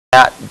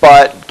that,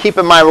 but keep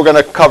in mind we're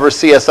going to cover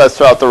CSS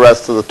throughout the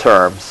rest of the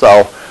term.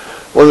 So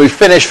when we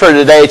finish for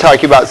today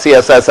talking about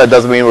CSS, that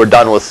doesn't mean we're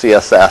done with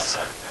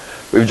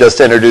CSS. We've just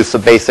introduced the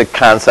basic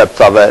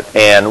concepts of it,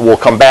 and we'll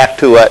come back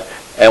to it,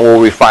 and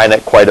we'll refine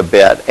it quite a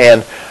bit.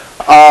 And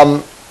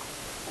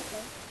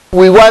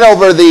we went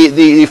over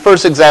the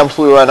first examples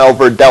we went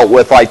over dealt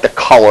with like the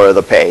color of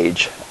the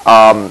page,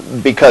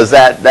 because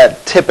that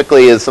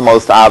typically is the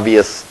most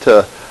obvious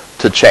to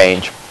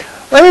change.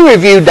 Let me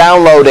review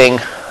downloading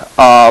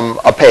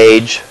a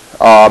page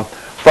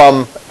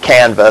from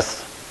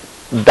Canvas,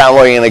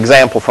 downloading an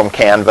example from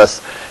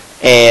Canvas,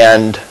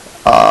 and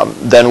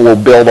then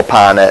we'll build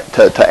upon it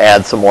to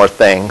add some more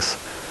things.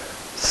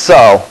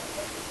 So,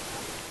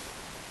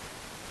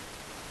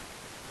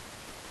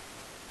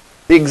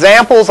 the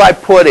examples I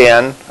put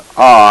in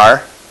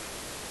are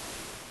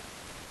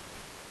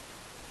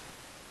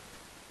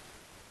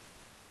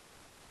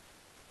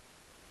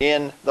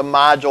in the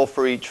module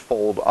for each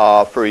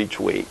for each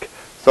week.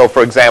 So,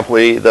 for example,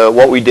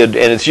 what we did,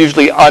 and it's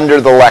usually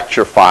under the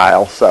lecture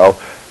file. So,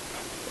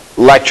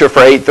 lecture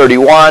for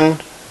 831,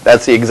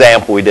 that's the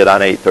example we did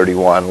on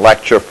 831.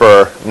 Lecture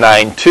for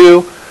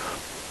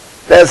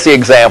 9.2, that's the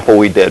example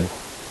we did.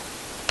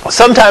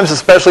 Sometimes,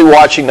 especially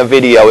watching the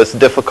video, it's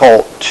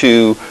difficult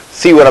to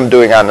see what I'm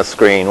doing on the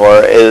screen,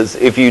 whereas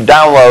if you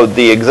download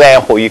the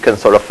example, you can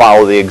sort of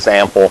follow the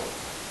example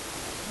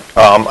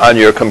on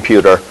your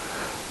computer.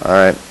 All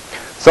right.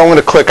 So I'm going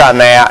to click on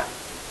that,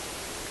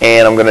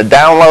 and I'm going to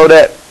download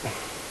it.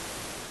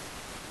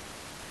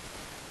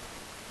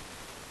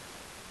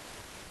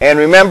 And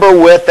remember,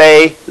 with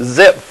a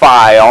zip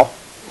file,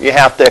 you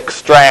have to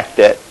extract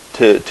it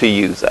to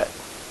use it.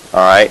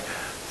 All right.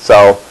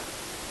 So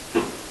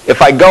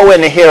if I go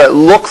into here, it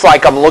looks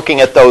like I'm looking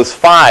at those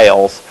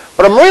files,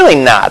 but I'm really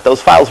not.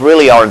 Those files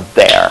really aren't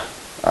there.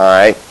 All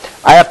right.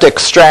 I have to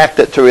extract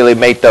it to really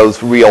make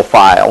those real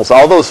files.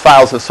 All those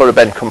files have sort of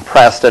been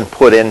compressed and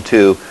put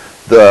into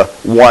the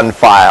one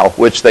file,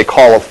 which they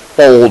call a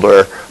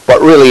folder,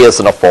 but really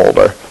isn't a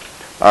folder.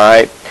 All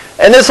right.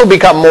 And this will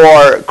become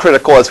more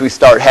critical as we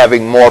start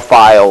having more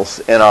files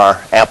in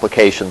our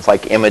applications,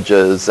 like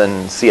images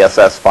and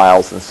CSS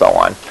files and so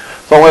on.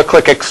 So I'm going to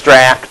click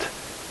Extract.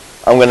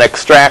 I'm going to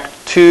extract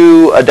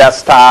to a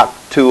desktop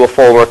to a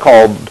folder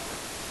called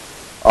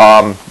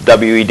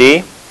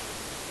WED.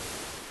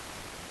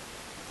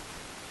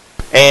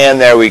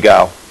 And there we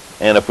go.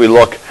 And if we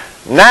look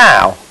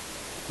now,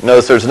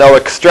 notice there's no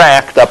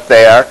extract up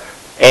there,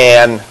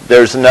 and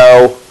there's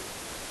no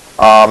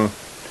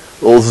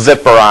little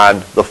zipper on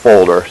the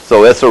folder.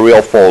 So it's a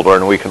real folder,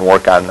 and we can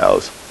work on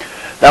those.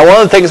 Now,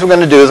 one of the things we're going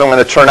to do is I'm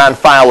going to turn on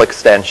file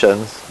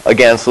extensions,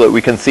 again, so that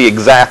we can see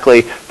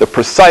exactly the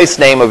precise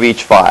name of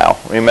each file.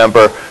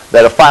 Remember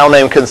that a file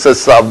name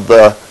consists of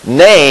the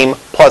name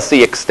plus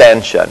the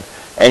extension.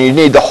 And you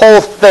need the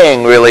whole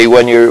thing, really,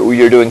 when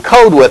you're doing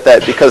code with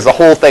it, because the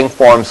whole thing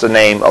forms the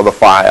name of the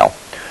file.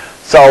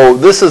 So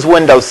this is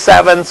Windows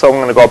 7, so I'm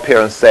going to go up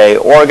here and say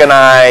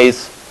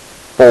Organize,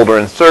 Folder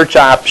and Search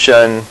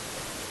option,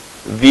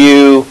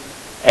 View,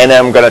 and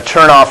then I'm going to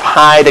turn off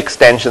Hide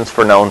Extensions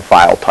for known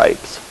file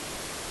types.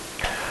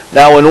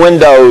 Now in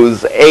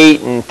Windows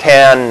 8 and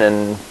 10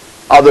 and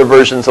other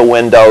versions of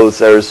Windows,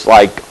 there's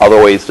like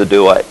other ways to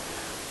do it.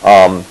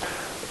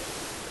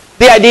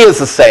 The idea is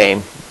the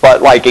same,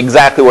 but like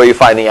exactly where you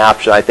find the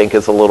option, I think,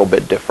 is a little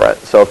bit different.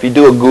 So if you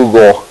do a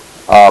Google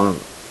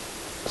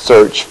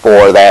search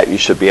for that, you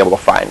should be able to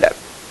find it.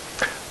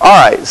 All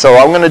right, so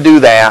I'm going to do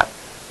that.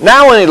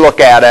 Now when you look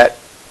at it,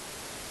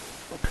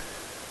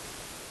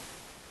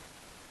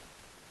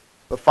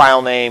 the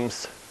file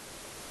names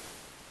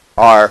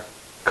are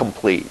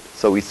complete.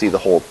 So we see the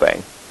whole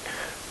thing.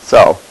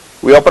 So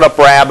we open up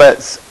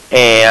Rabbits,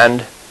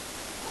 and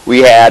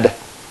we had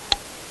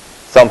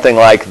something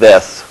like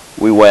this.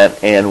 We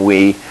went and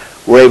we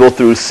were able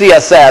through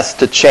CSS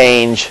to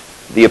change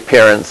the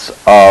appearance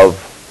of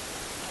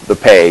the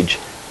page.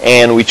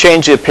 And we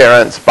changed the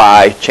appearance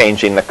by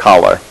changing the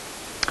color.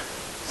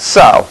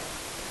 So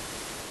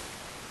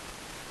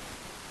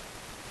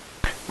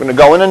I'm going to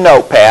go into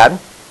Notepad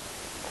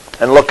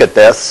and look at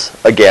this.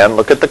 Again,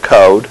 look at the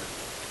code.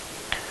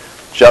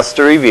 Just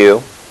to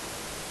review.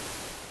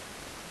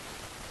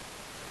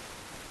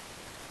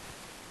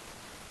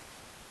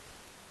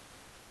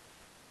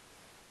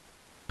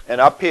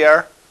 And up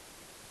here,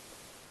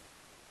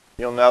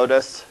 you'll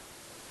notice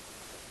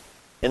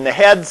in the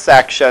head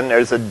section,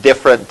 there's a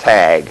different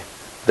tag.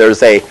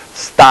 There's a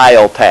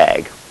style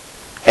tag.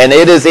 And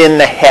it is in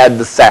the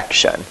head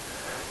section.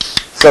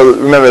 So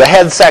remember, the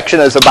head section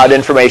is about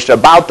information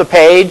about the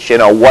page, you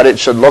know, what it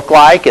should look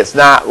like. It's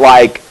not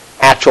like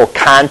actual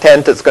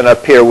content that's going to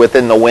appear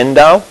within the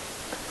window.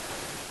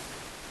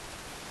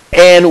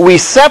 And we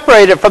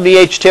separate it from the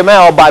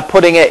HTML by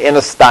putting it in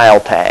a style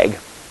tag.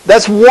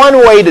 That's one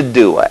way to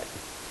do it.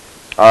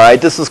 All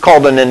right, this is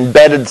called an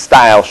embedded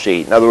style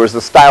sheet. In other words,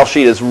 the style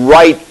sheet is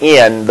right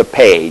in the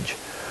page.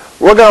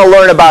 We're going to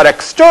learn about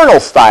external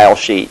style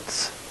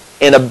sheets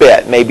in a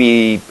bit,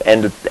 maybe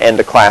end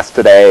of class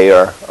today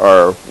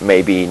or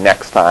maybe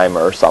next time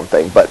or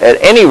something. But at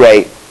any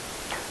rate,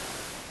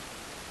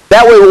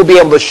 that way we'll be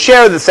able to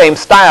share the same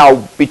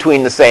style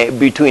between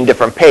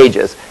different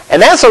pages. And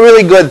that's a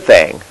really good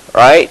thing,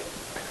 right?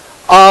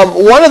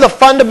 One of the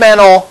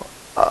fundamental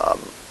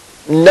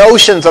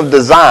notions of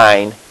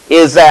design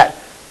is that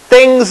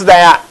things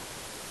that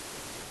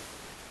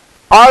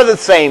are the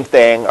same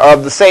thing, are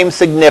of the same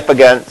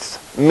significance,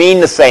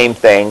 mean the same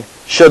thing,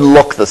 should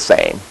look the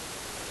same,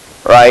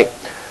 right?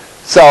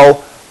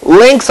 So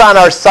links on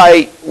our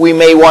site, we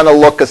may want to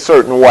look a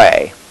certain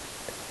way.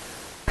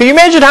 Can you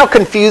imagine how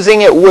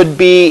confusing it would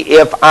be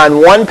if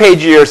on one page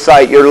of your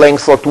site your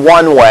links looked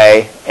one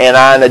way and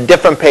on a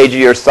different page of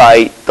your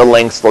site the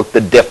links looked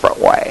a different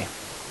way?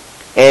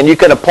 And you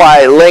can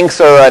apply,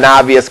 links are an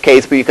obvious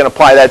case, but you can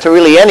apply that to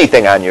really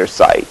anything on your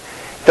site.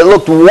 If it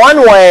looked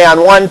one way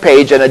on one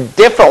page and a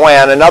different way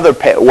on another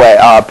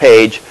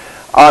page,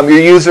 your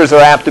users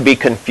are apt to be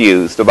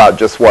confused about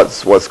just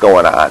what's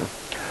going on.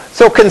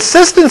 So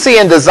consistency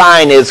in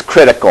design is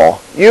critical.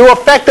 You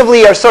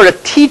effectively are sort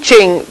of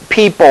teaching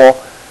people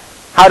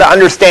how to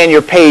understand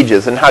your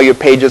pages and how your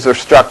pages are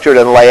structured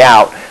and lay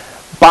out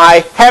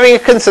by having a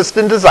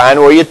consistent design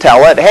where you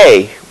tell it,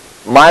 hey,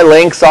 my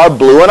links are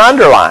blue and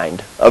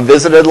underlined. A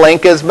visited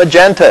link is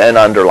magenta and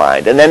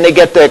underlined. And then they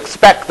get to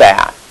expect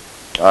that.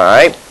 All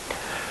right?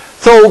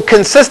 So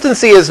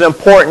consistency is an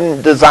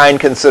important design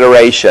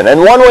consideration.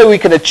 And one way we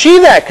can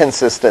achieve that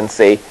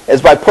consistency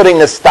is by putting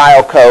the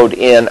style code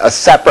in a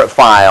separate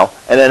file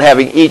and then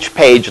having each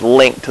page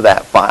linked to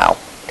that file.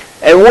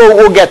 And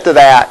we'll get to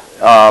that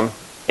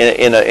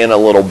in a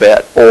little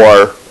bit,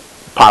 or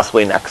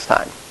possibly next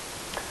time.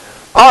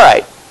 All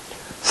right.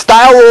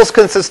 Style rules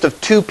consist of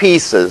two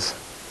pieces.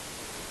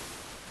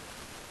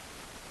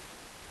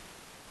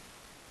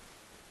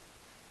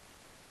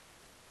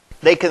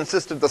 They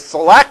consist of the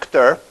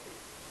selector,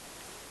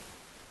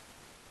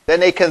 then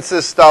they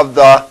consist of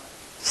the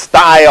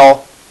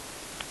style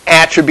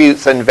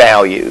attributes and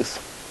values.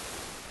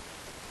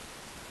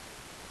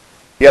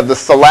 You have the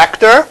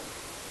selector,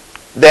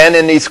 then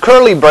in these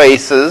curly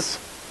braces,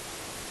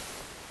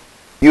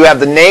 you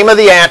have the name of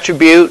the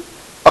attribute,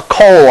 a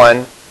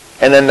colon,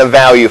 and then the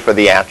value for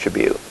the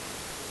attribute.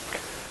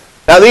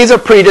 Now these are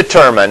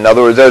predetermined. In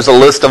other words, there's a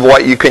list of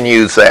what you can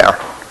use there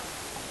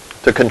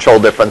to control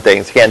different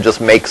things. You can't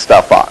just make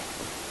stuff up.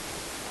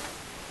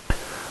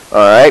 All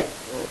right?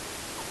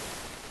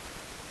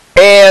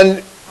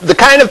 And the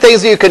kind of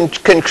things that you can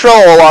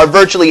control are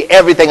virtually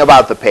everything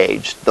about the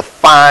page. The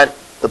font,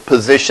 the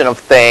position of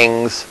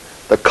things,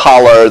 the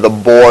color, the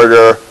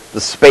border, the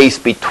space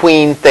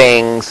between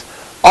things.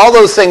 All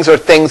those things are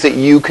things that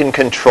you can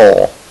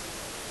control.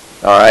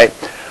 All right?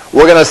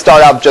 We're going to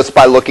start out just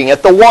by looking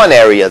at the one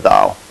area,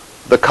 though,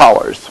 the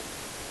colors.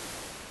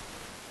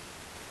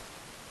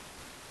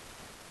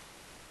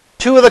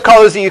 Two of the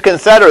colors that you can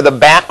set are the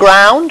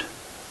background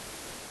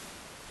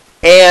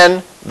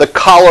and the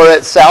color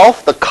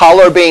itself, the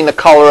color being the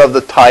color of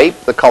the type,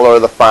 the color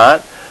of the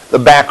font, the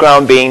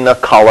background being the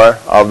color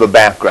of the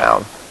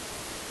background.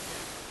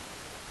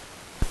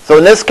 So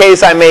in this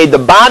case, I made the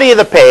body of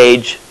the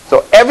page,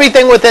 so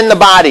everything within the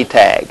body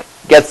tag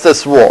gets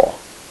this rule.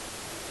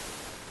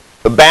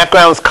 The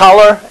background's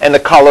color and the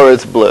color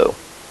is blue.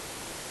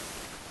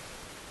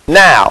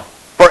 Now,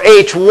 for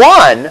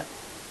H1,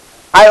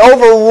 I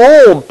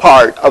overruled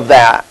part of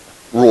that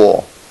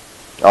rule.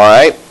 All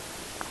right?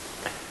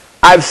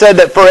 I've said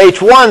that for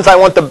H1s, I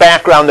want the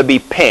background to be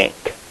pink.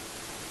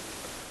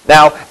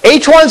 Now,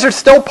 H1s are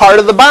still part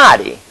of the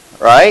body,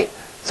 right?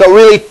 So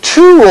really,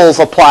 two rules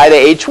apply to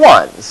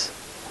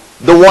H1s.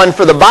 The one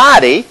for the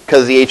body,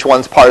 because the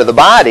H1's part of the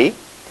body,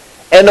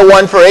 and the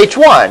one for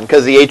H1,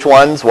 because the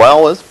H1's,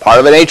 well, is part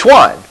of an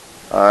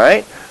H1. All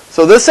right?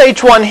 So this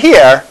H1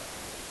 here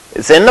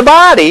is in the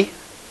body.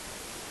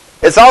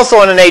 It's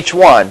also in an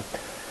H1.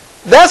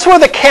 That's where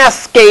the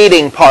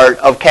cascading part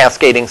of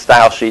cascading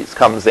style sheets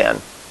comes in.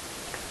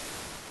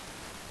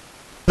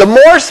 The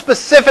more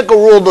specific a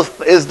rule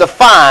is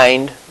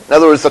defined, in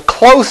other words, the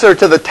closer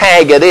to the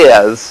tag it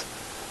is,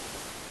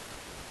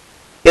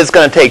 it's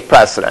going to take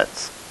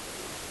precedence.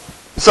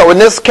 So in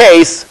this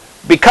case,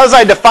 because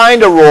I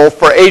defined a rule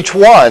for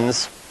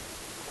H1s,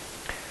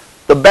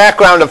 the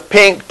background of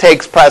pink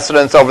takes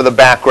precedence over the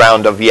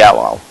background of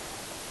yellow.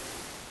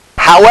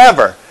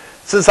 However,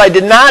 since I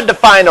did not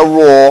define a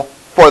rule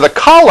for the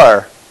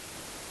color,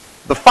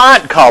 the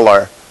font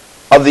color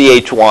of the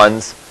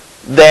H1s,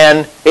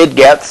 then it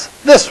gets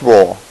this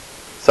rule.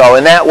 So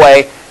in that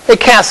way, it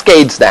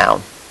cascades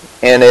down,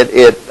 and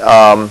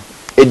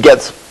it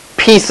gets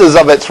pieces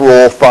of its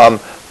rule from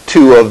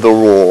two of the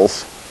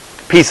rules,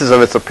 pieces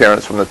of its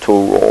appearance from the two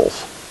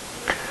rules.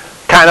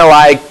 Kind of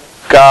like,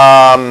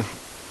 I'm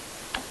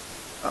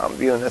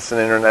viewing this in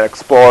Internet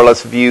Explorer.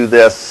 Let's view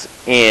this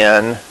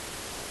in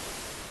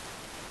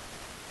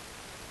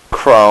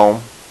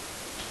Chrome.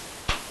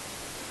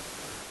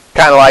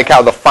 Kind of like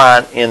how the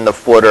font in the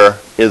footer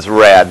is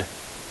red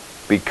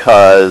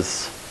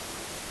because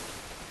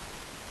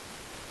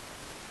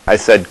I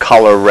said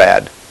color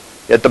red.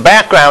 Yet the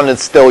background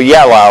is still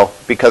yellow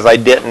because I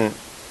didn't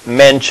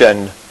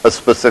mention a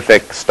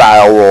specific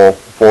style rule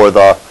for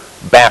the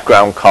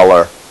background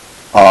color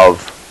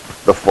of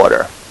the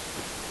footer.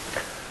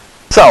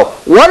 So,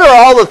 what are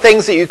all the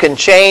things that you can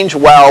change?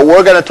 Well,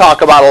 we're going to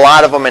talk about a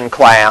lot of them in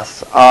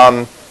class.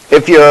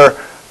 If you're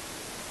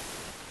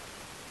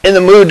in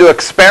the mood to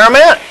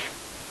experiment,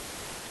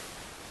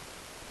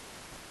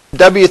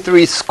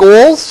 W3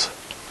 Schools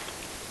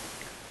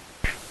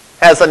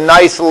has a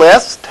nice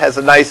list, has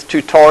a nice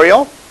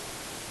tutorial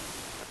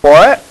for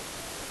it.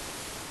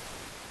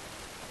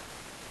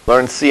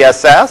 Learn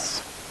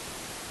CSS.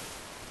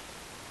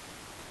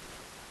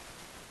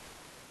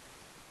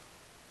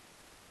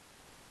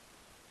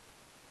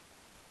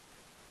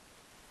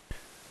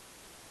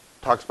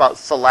 Talks about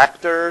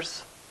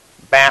selectors,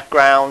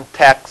 background,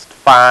 text,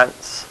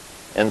 fonts,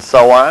 and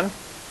so on.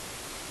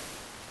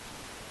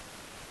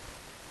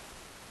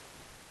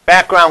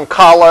 Background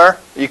color,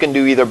 you can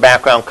do either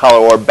background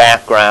color or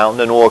background,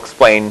 and I'll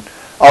explain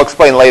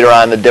later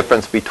on the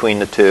difference between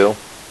the two.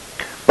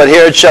 But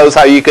here it shows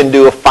how you can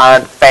do a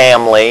font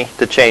family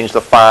to change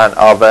the font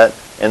of it,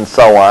 and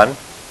so on.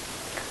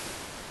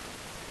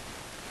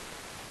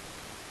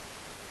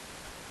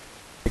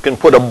 You can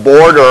put a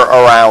border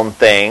around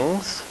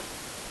things.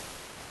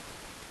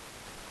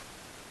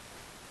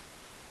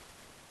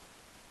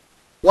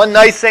 One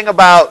nice thing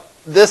about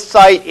this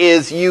site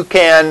is you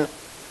can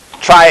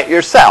try it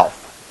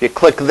yourself. If you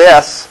click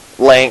this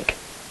link,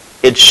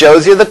 it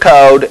shows you the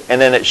code,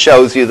 and then it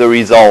shows you the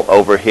result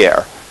over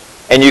here.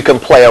 And you can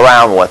play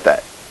around with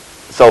it.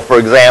 So for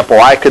example,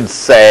 I could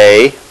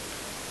say,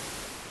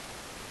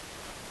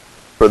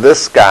 for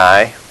this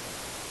guy,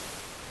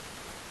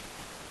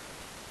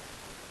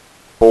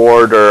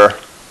 border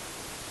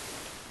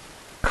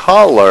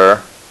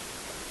color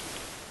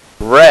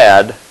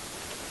red,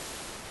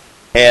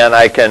 and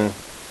I can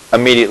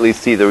immediately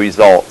see the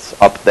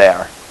results up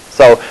there.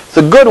 So it's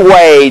a good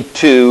way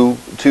to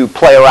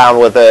play around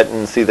with it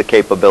and see the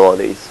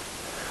capabilities.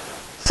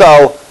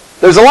 So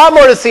there's a lot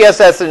more to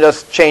CSS than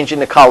just changing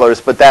the colors,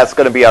 but that's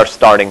going to be our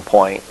starting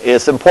point.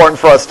 It's important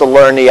for us to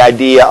learn the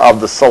idea of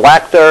the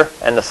selector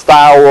and the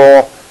style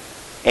rule,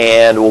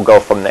 and we'll go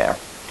from there.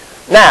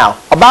 Now,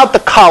 about the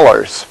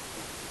colors.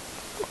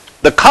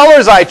 The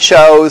colors I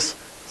chose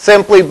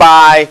simply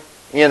by,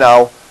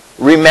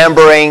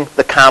 remembering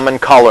the common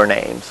color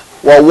names.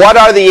 Well, what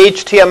are the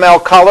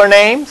HTML color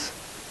names?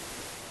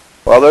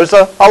 Well, there's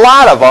a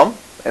lot of them,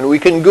 and we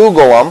can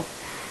Google them.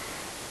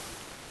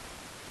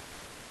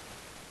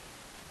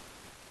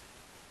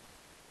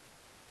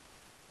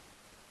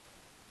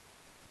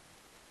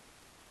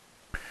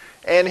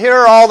 And here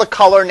are all the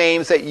color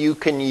names that you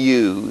can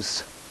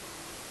use.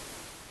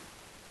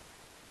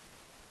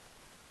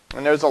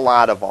 And there's a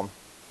lot of them.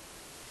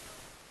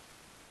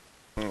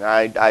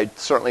 I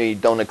certainly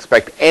don't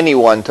expect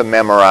anyone to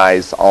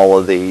memorize all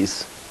of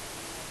these.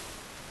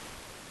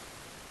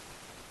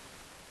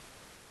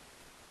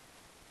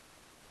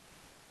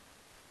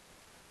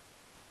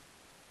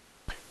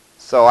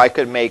 So I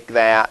could make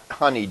that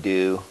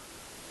honeydew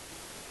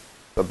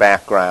the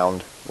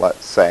background,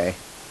 let's say.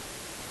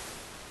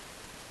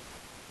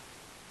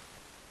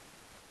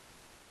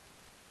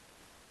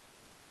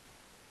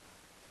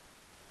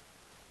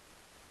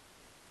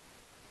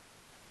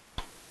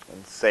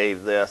 And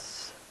save this.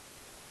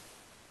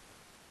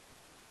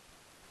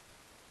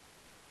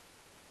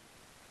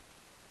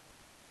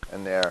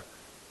 And there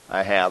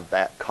I have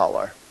that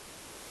color.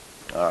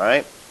 All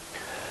right.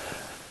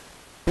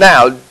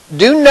 Now,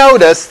 do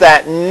notice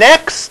that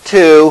next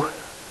to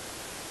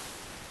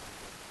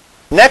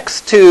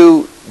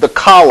the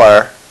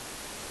color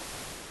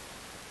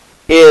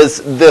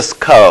is this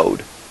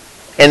code.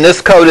 And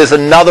this code is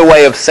another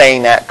way of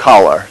saying that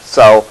color.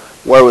 So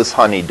where was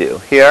honeydew?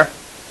 Here.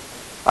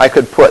 I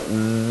could put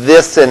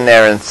this in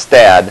there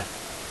instead,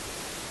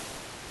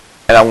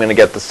 and I'm going to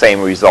get the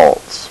same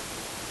results.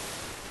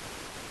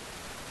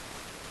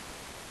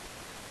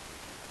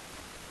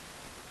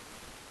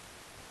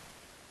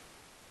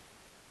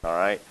 All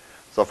right.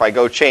 So if I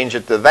go change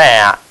it to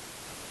that,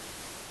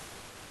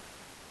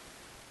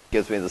 it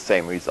gives me the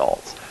same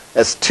results.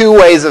 That's two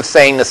ways of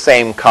saying the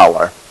same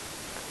color.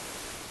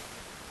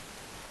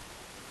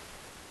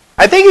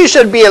 I think you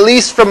should be at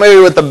least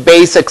familiar with the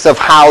basics of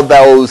how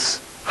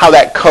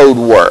that code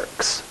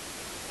works.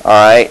 All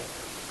right?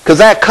 Because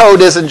that code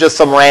isn't just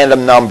some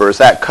random numbers.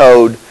 That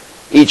code,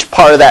 each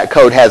part of that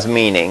code has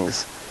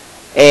meanings.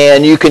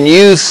 And you can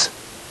use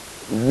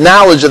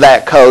knowledge of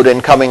that code in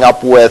coming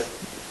up with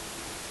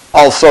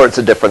all sorts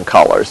of different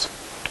colors.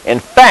 In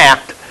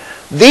fact,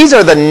 these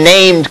are the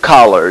named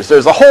colors.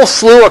 There's a whole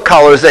slew of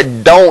colors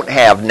that don't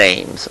have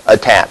names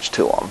attached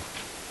to them.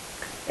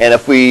 And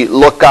if we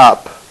look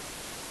up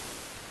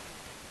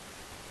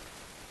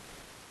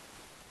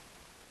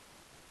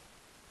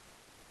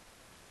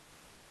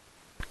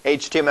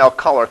HTML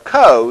color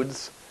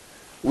codes,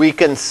 we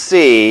can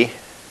see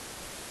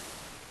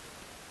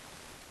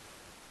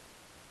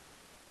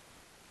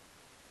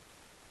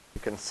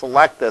we can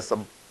select this a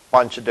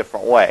bunch of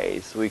different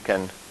ways. We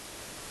can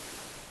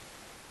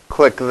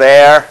Click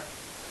there.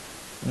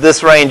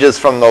 This ranges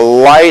from the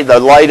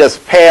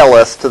lightest,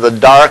 palest to the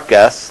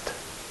darkest.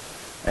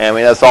 I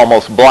mean, that's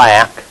almost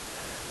black.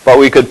 But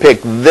we could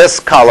pick this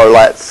color,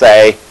 let's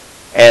say,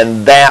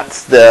 and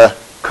that's the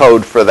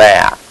code for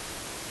that.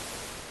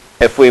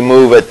 If we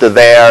move it to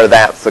there,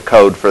 that's the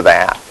code for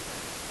that,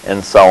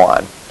 and so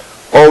on.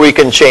 Or we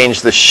can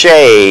change the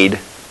shade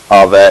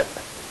of it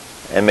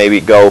and maybe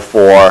go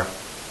for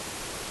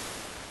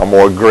a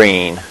more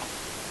green,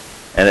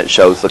 and it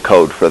shows the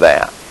code for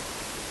that.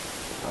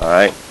 All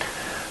right.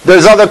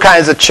 There's other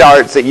kinds of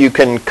charts that you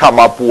can come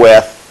up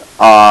with.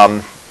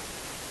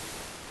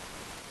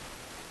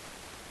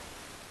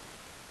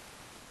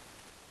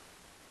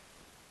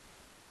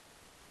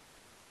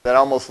 That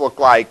almost look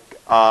like,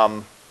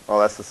 well,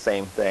 that's the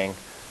same thing.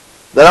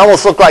 That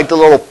almost look like the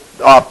little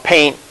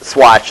paint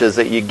swatches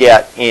that you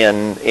get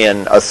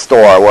in a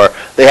store, where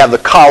they have the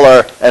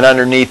color and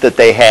underneath it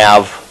they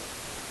have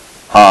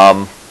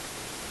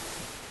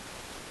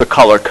the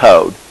color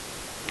code.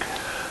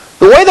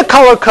 The way the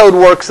color code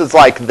works is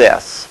like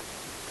this.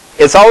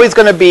 It's always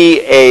going to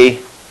be a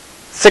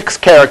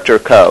 6-character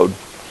code.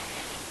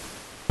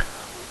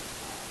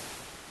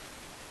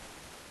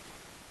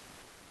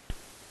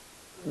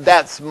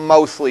 That's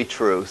mostly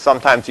true.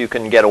 Sometimes you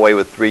can get away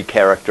with 3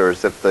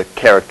 characters if the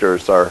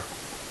characters are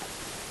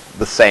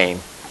the same.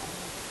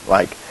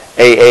 Like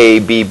AA,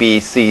 BB,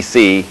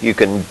 CC, you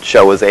can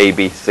show as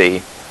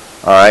ABC.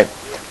 All right?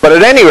 But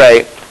at any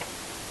rate,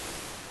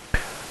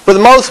 for the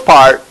most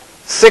part,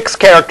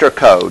 6-character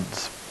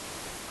codes.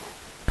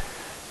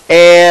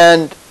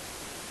 And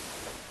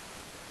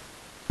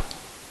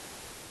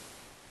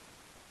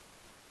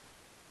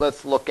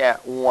let's look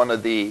at one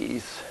of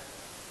these.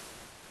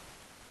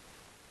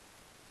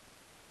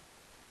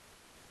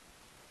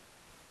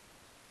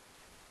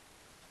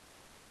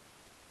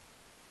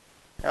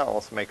 Oh,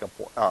 let's make up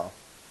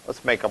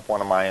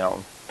one of my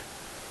own.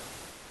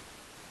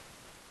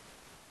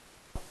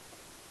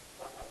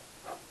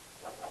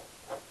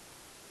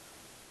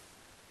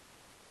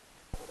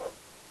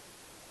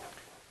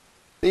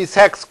 These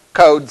hex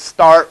codes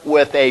start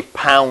with a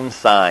pound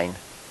sign.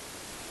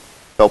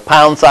 So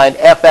pound sign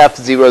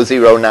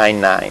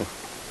FF0099.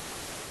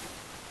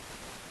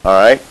 All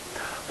right.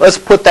 Let's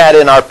put that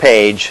in our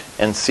page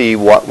and see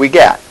what we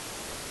get.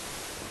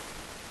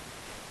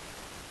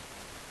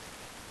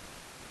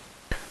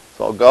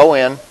 So I'll go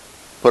in,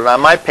 put it on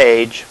my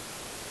page,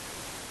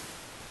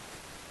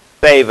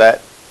 save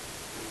it,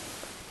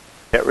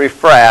 hit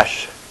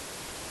refresh,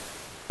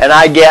 and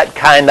I get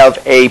kind of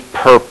a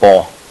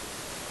purple.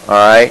 All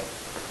right,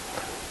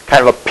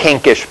 kind of a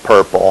pinkish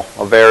purple,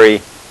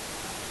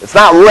 it's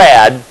not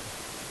red,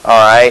 all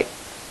right,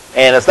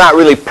 and it's not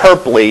really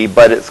purpley,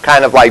 but it's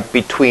kind of like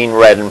between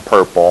red and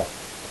purple,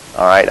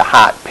 all right, a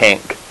hot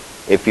pink,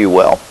 if you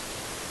will.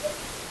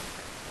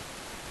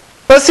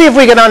 Let's see if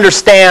we can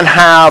understand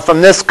how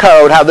this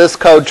code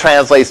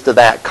translates to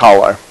that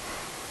color.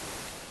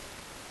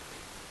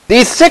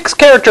 These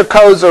 6-character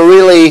codes are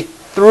really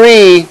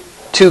 3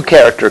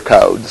 2-character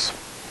codes,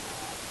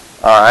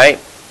 all right.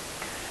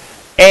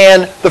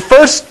 And the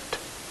first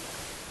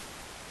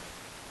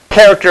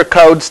character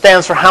code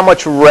stands for how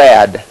much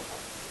red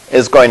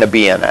is going to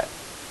be in it.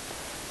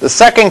 The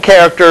second 2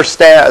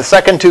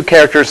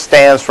 characters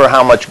stands for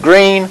how much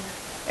green,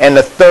 and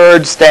the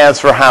third stands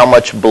for how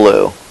much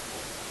blue.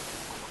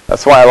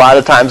 That's why a lot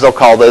of times they'll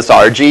call this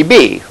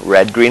RGB,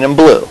 red, green, and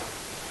blue.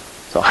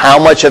 So how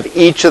much of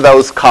each of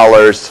those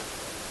colors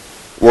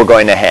we're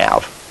going to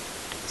have.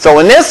 So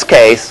in this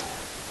case,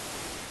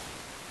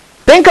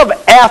 think of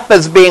F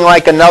as being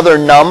like another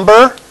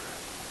number,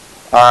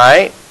 all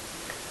right?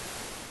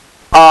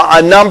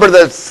 A number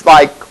that's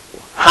like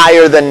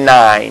higher than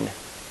 9.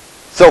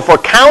 So for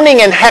counting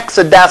in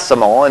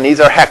hexadecimal, and these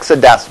are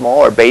hexadecimal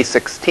or base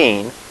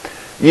 16,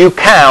 you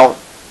count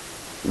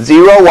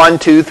 0, 1,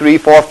 2, 3,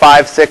 4,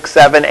 5, 6,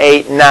 7,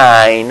 8,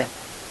 9,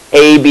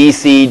 A, B,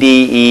 C,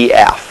 D, E,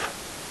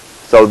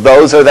 F. So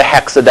those are the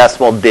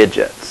hexadecimal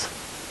digits.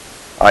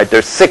 All right,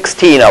 there's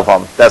 16 of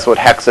them. That's what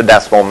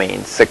hexadecimal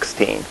means,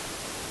 16.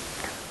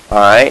 All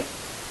right.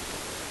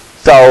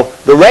 So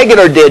the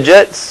regular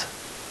digits,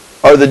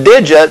 or the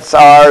digits,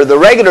 are the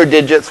regular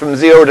digits from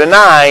 0 to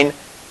 9,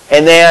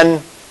 and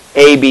then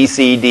A, B,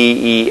 C,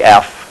 D, E,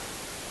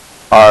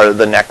 F are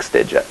the next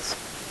digits.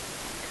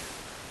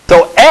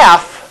 So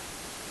F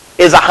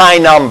is a high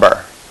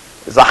number,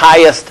 is the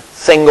highest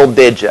single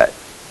digit.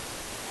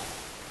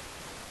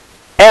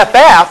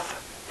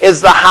 FF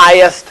is the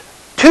highest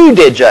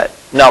 2-digit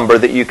number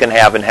that you can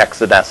have in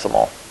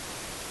hexadecimal.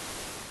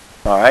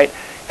 All right?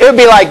 It would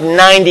be like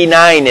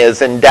 99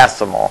 is in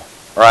decimal,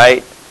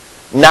 right?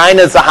 9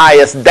 is the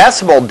highest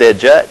decimal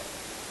digit,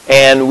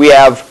 and we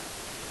have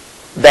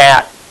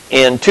that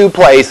in 2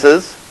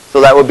 places,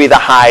 so that would be the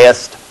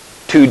highest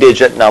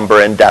 2-digit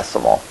number in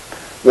decimal.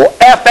 Well,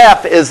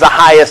 FF is the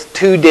highest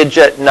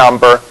 2-digit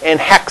number in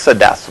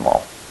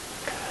hexadecimal.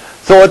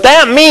 So what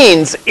that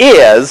means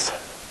is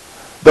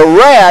the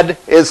red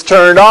is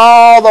turned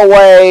all the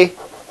way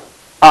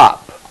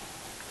up.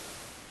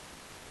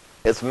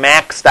 It's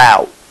maxed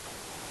out.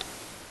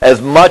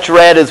 As much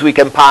red as we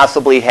can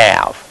possibly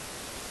have.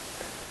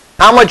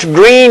 How much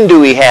green do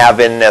we have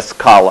in this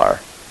color?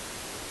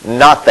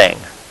 Nothing.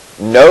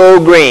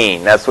 No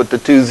green. That's what the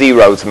 2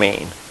 zeros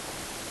mean.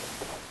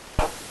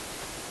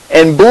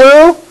 And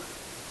blue,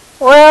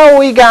 well,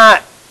 we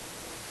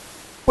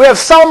have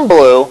some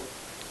blue,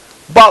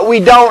 but we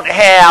don't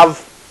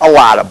have a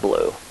lot of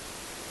blue.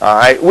 All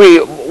right.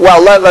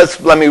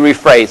 Let me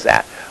rephrase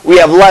that. We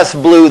have less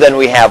blue than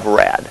we have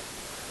red.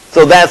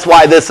 So that's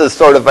why this is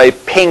sort of a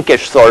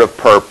pinkish sort of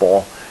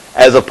purple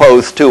as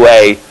opposed to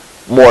a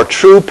more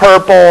true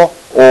purple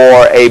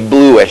or a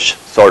bluish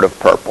sort of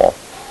purple.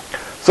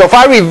 So if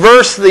I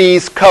reverse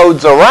these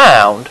codes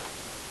around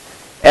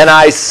and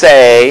I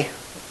say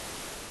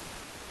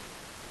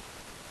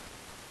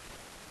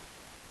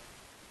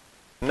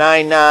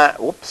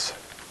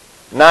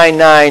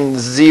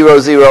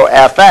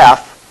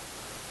 9900FF,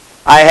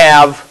 I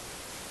have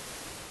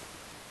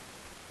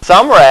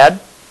some red,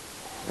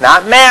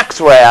 not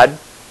max red,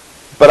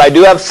 but I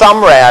do have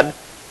some red.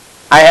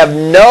 I have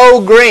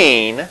no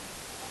green,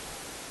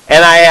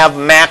 and I have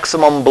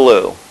maximum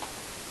blue.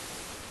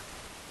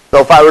 So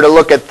if I were to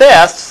look at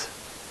this,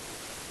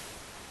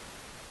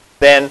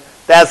 then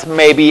that's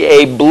maybe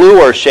a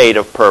bluer shade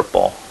of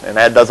purple. And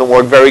that doesn't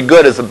work very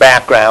good as a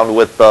background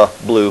with the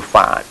blue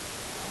font.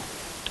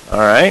 All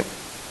right.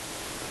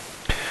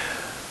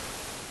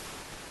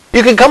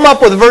 You can come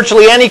up with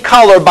virtually any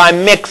color by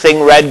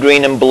mixing red,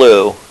 green, and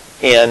blue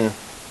in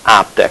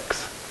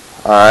optics.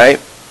 All right.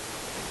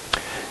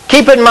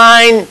 Keep in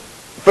mind,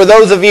 for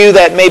those of you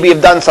that maybe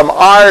have done some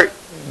art,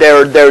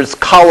 there's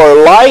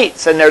color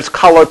lights and there's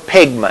color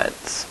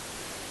pigments.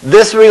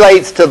 This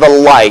relates to the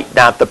light,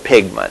 not the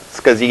pigments,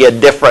 because you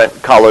get different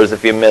colors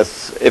if you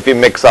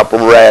mix up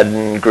red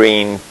and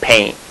green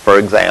paint, for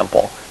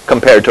example,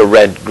 compared to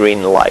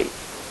red-green light.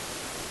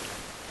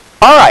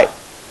 All right.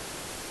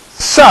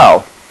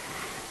 So,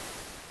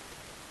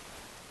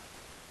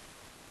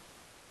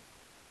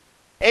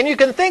 and you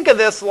can think of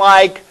this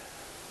like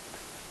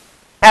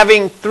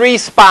having 3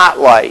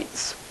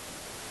 spotlights,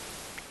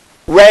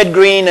 red,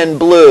 green, and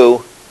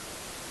blue,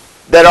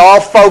 that are all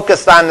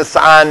focused on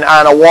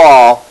a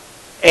wall,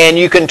 and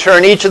you can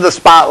turn each of the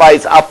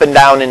spotlights up and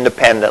down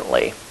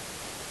independently.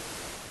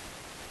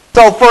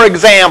 So for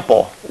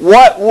example,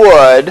 what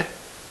would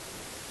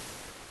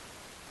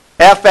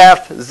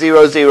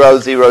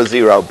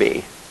FF0000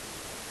 be?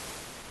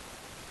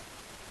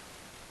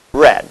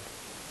 Red.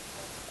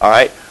 All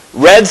right.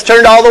 Red's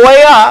turned all the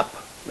way up.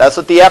 That's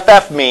what the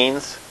FF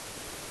means.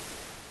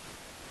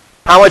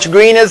 How much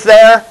green is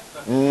there?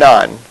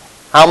 None.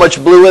 How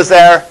much blue is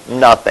there?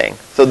 Nothing.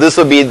 So this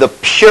would be the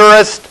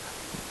purest,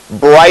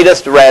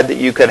 brightest red that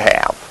you could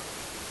have.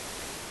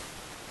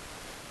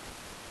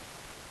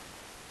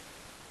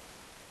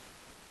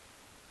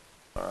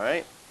 All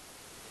right.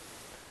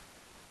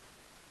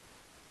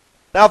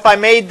 Now if I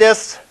made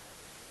this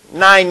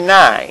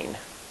 99,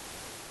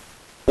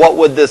 what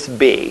would this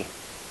be?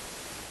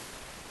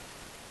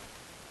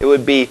 It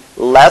would be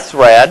less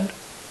red,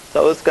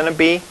 so it's going to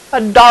be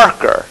a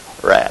darker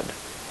red.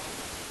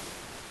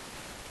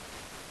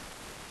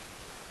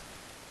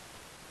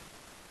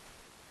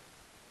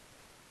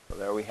 So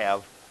there we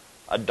have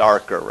a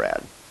darker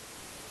red.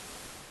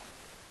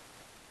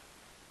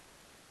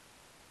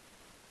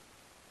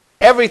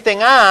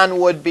 Everything on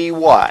would be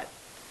what?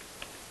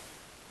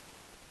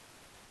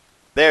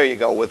 There you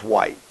go with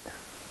white.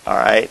 All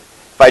right.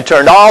 If I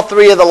turned all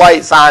 3 of the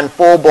lights on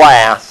full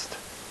blast,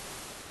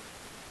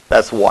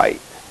 that's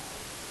white.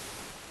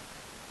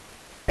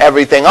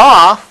 Everything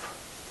off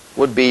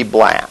would be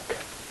black.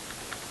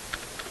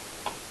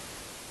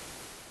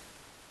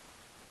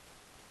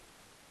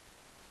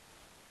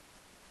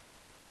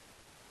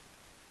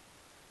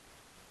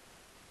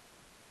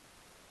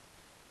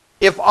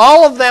 If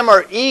all of them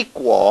are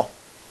equal,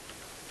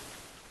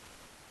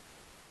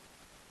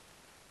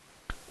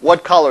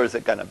 what color is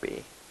it going to be?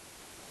 It's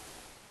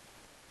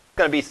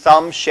going to be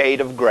some shade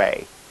of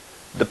gray,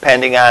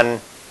 depending on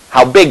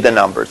how big the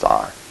numbers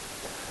are.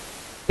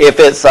 If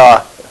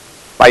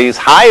I use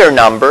higher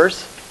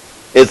numbers,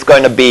 it's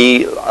going to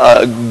be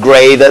a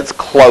gray that's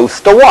close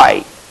to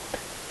white.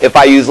 If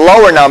I use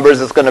lower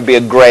numbers, it's going to be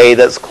a gray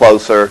that's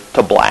closer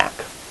to black.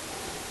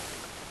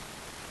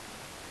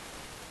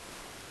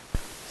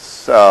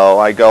 So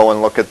I go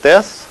and look at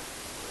this.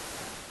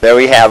 There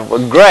we have a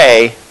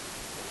gray,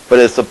 but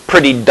it's a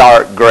pretty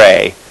dark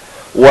gray.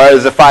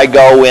 Whereas if I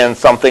go in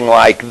something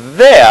like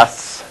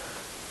this,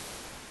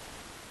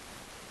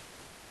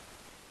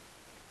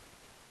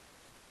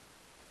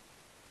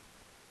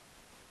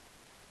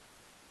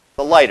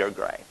 the lighter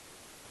gray.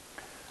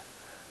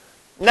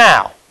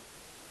 Now,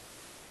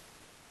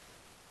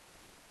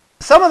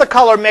 some of the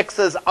color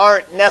mixes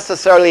aren't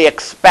necessarily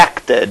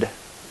expected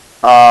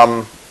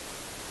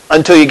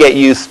until you get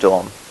used to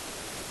them.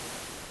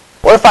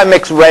 What if I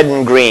mix red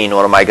and green?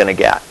 What am I going to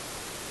get?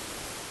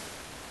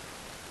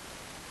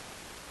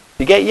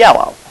 You get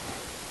yellow.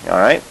 All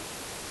right?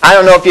 I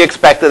don't know if you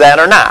expected that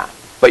or not,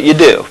 but you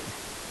do.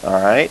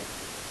 All right?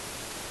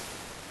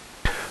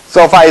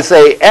 So if I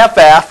say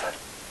FF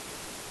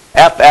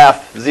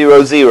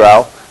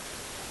FF00,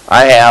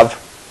 I have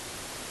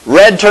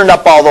red turned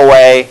up all the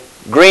way,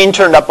 green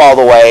turned up all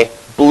the way,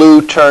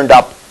 blue turned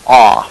up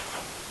off.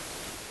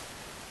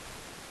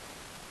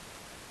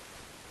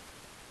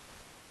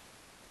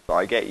 So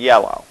I get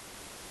yellow.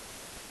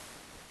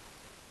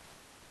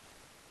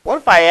 What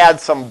if I add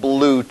some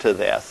blue to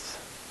this?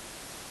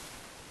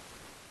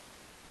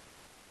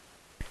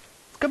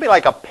 It's going to be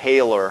like a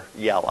paler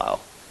yellow.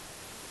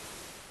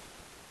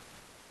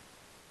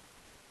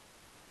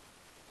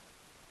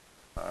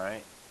 All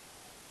right.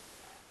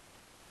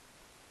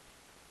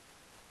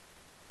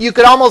 You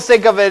could almost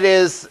think of it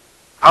as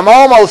I'm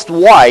almost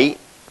white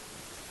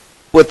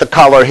with the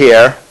color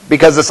here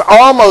because it's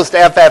almost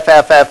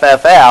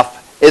FFFFFF.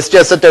 It's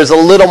just that there's a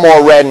little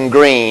more red and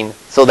green,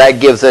 so that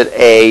gives it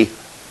a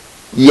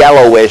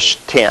yellowish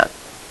tint.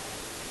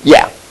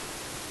 Yeah.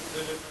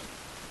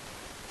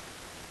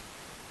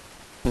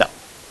 No.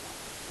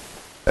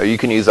 So you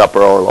can use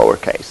upper or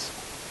lowercase.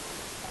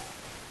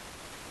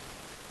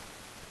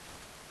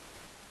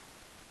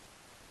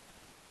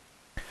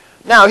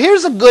 Now,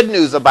 here's the good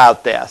news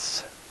about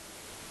this.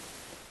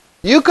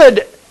 You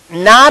could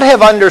not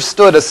have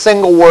understood a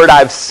single word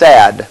I've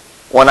said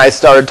when I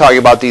started talking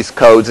about these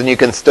codes, and you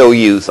can still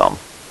use them.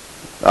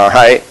 All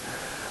right?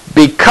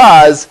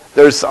 Because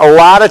there's a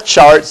lot of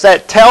charts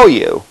that tell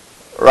you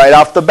right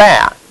off the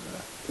bat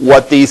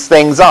what these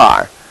things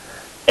are.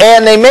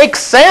 And they make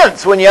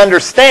sense when you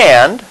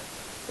understand.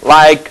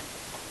 Like,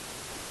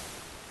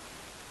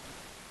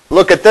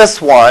 look at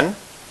this one.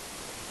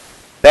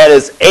 That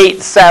is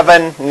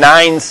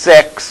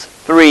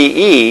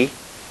 87963E.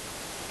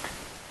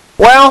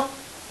 Well,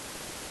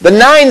 the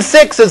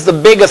 96 is the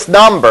biggest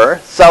number,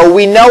 so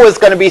we know it's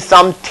going to be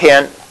some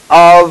tint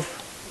of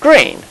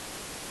green.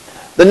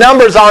 The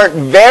numbers aren't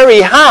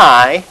very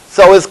high,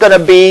 so it's going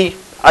to be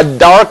a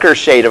darker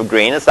shade of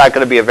green. It's not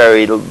going to be a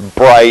very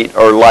bright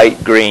or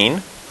light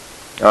green.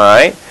 All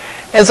right?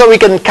 And so we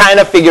can kind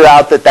of figure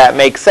out that that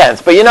makes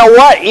sense. But you know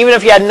what? Even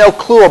if you had no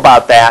clue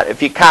about that,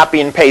 if you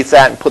copy and paste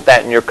that and put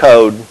that in your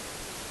code,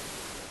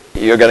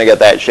 you're going to get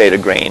that shade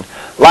of green.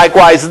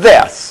 Likewise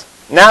this.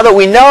 Now that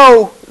we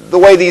know the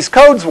way these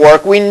codes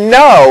work, we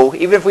know,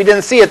 even if we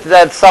didn't see it, that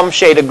that's some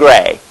shade of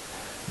gray.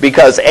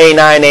 Because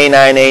A9,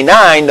 A9,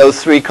 A9,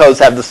 those three codes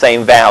have the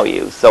same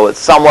value. So it's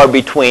somewhere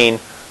between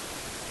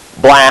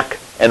black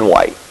and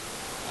white.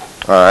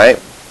 All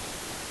right?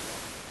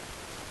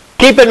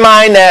 Keep in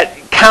mind that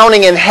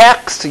counting in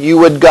hex, you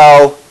would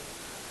go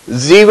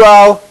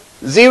 0,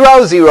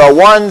 0, 0,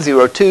 1,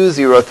 0, 2,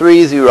 0,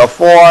 3, 0,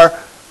 4,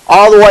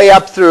 all the way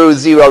up through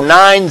 0,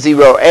 9,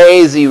 0,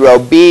 A, 0,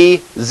 B,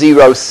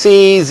 0,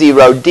 C,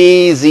 0,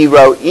 D,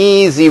 0,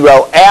 E,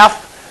 0,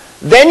 F.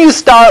 Then you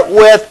start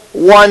with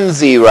 1,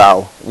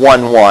 0,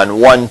 1, 1,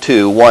 1,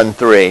 2, 1,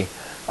 3.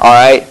 All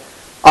right?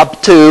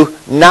 Up to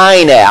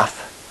 9F.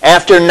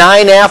 After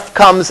 9F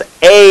comes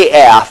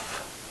AF.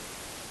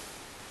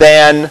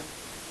 Then,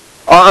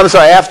 oh, I'm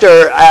sorry,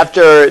 after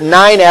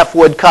 9F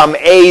would come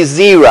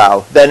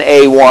A0, then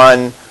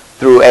A1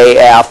 through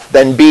AF,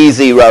 then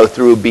B0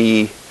 through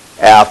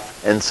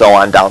BF, and so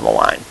on down the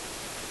line.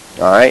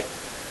 All right?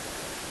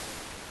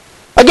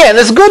 Again,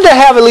 it's good to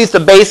have at least a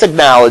basic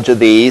knowledge of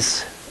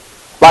these.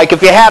 Like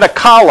if you had a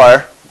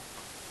color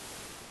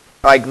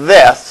like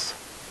this,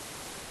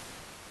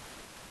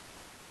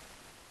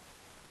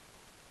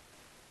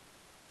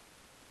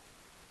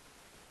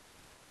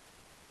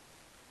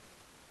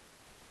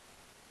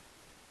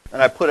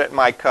 and I put it in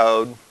my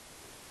code,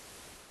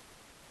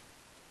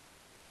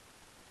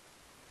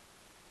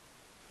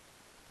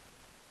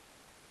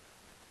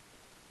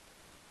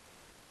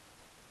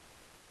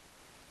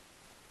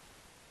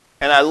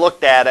 and I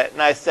looked at it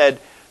and I said,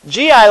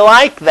 gee, I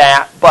like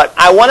that, but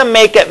I want to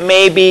make it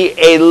maybe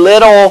a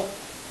little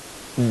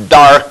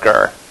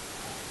darker.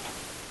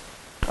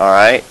 All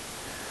right?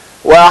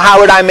 Well, how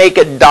would I make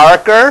it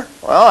darker?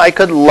 Well, I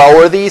could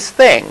lower these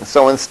things.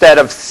 So instead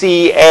of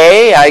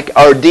CA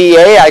or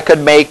DA, I could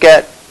make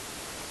it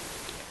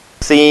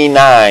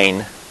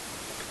C9.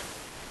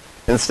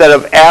 Instead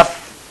of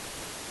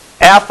F,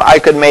 I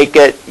could make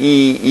it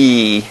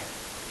EE.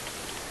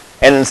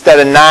 And instead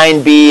of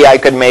 9B, I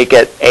could make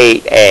it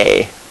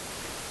 8A.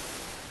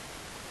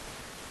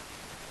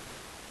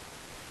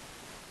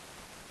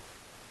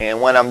 And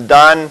when I'm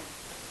done,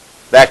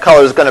 that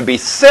color is going to be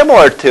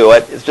similar to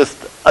it. It's just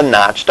a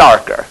notch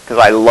darker because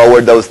I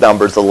lowered those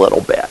numbers a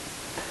little bit.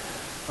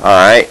 All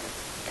right.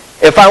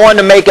 If I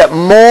wanted to make it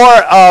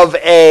more of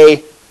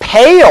a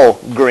pale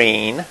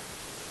green,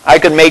 I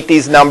could make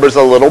these numbers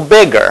a little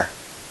bigger.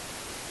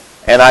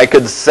 And I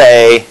could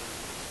say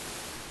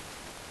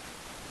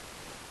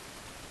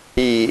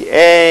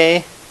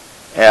EA,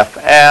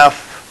 FF,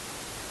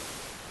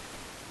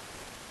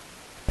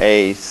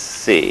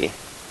 AC.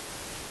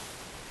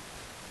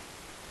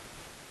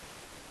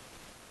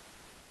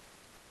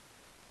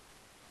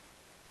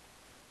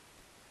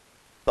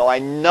 So I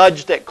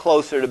nudged it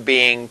closer to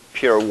being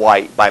pure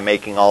white by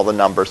making all the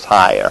numbers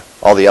higher,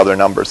 all the other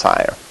numbers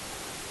higher.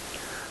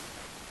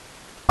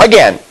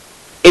 Again,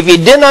 If you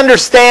didn't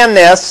understand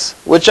this,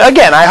 which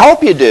again I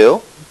hope you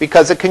do,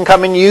 because it can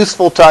come in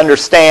useful to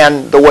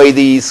understand the way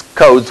these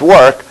codes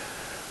work,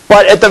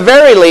 but at the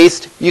very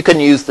least you can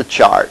use the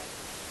chart.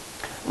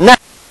 Now,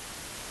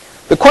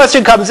 the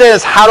question comes in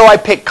is, how do I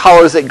pick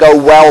colors that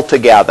go well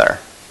together?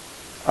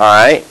 All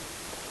right.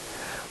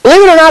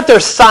 Believe it or not,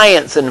 there's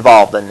science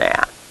involved in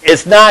that.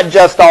 It's not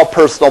just all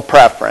personal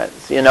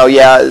preference.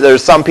 Yeah,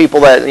 there's some people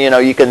that,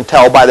 you can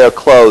tell by their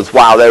clothes,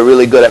 wow, they're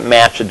really good at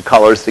matching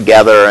colors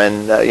together,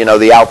 and,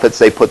 the outfits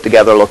they put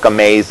together look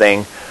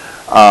amazing,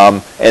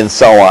 and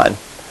so on.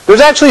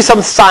 There's actually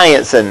some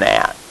science in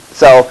that.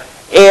 So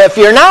if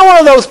you're not one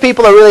of those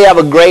people that really have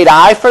a great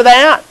eye for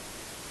that,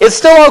 it's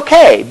still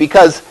okay,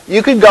 because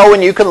you can go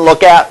and you can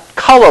look at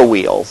color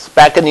wheels.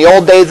 Back in the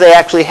old days, they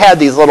actually had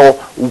these little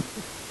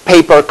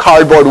paper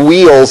cardboard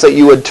wheels that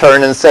you would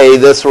turn and say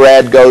this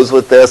red goes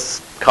with this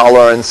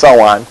color and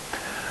so on.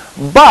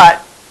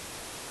 But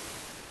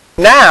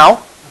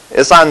now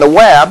it's on the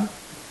web,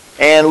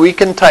 and we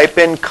can type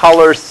in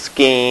color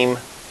scheme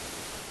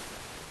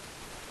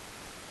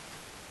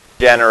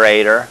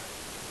generator,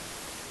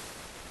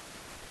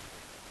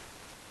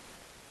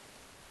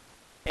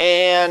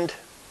 and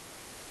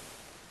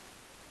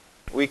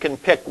we can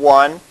pick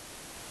one,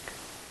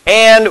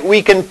 and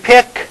we can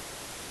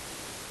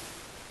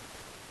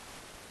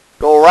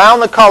go around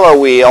the color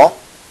wheel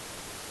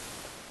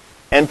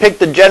and pick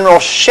the general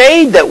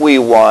shade that we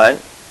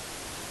want,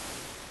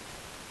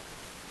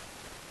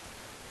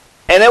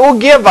 and it will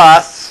give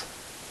us,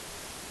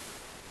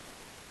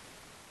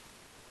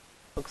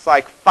 looks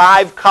like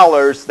 5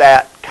 colors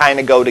that kind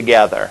of go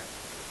together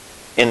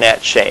in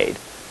that shade.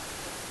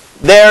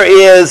 There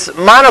is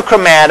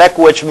monochromatic,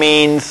 which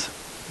means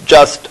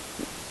just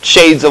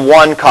shades of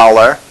one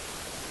color.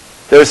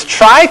 There's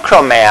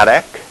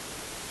trichromatic,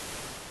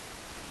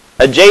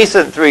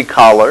 adjacent 3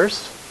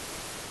 colors.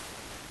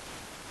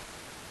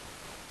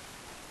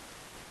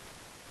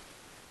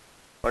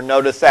 Or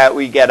notice that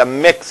we get a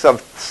mix of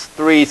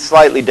 3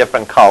 slightly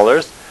different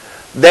colors.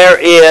 There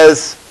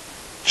is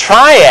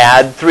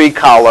triad, 3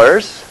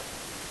 colors.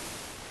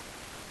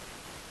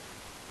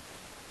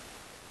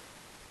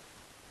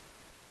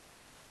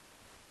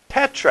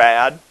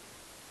 Tetrad.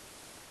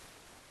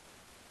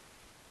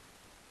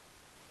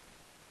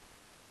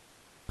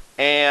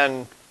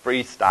 And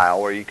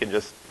freestyle, where you can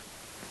just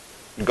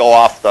go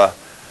off the,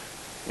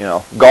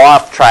 go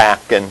off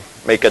track and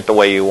make it the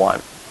way you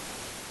want.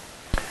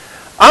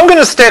 I'm going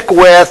to stick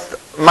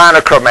with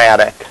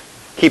monochromatic.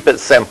 Keep it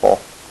simple.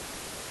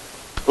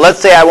 Let's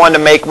say I want to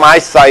make my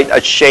site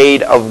a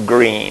shade of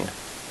green.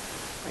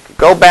 I could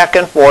go back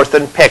and forth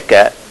and pick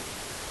it,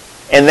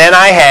 and then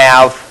I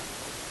have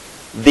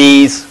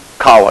these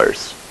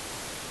colors.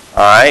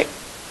 All right.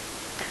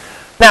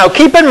 Now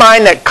keep in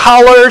mind that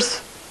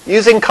colors,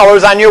 using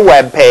colors on your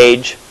web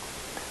page,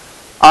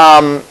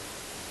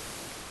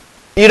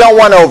 you don't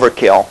want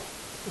overkill.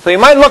 So you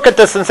might look at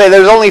this and say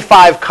there's only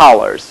 5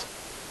 colors.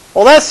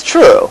 Well, that's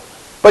true.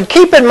 But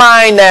keep in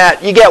mind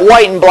that you get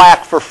white and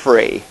black for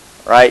free.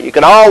 Right? You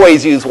can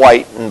always use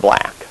white and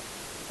black.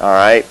 All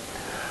right.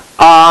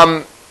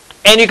 And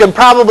you can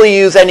probably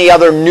use any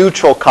other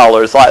neutral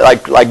colors,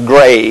 like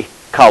gray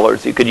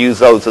colors. You could use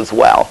those as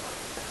well.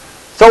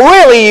 So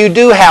really, you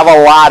do have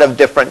a lot of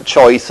different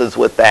choices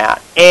with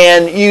that.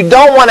 And you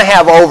don't want to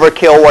have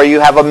overkill where you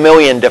have a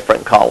million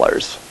different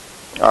colors.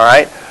 All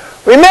right?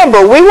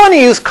 Remember, we want to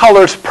use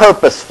colors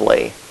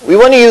purposefully. We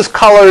want to use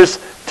colors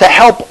to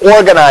help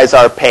organize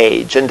our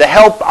page and to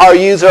help our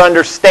user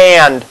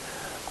understand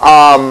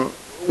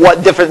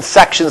what different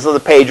sections of the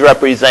page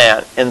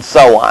represent and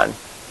so on.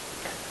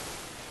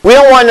 We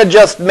don't want to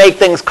just make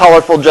things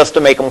colorful just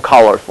to make them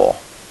colorful.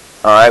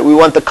 All right? We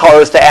want the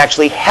colors to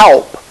actually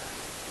help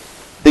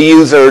the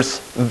users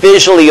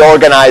visually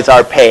organize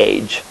our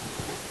page.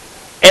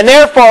 And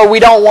therefore, we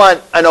don't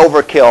want an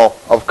overkill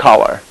of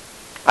color.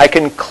 I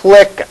can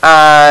click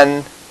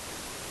on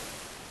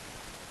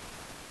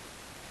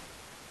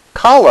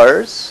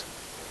colors.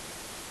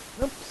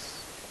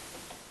 Oops.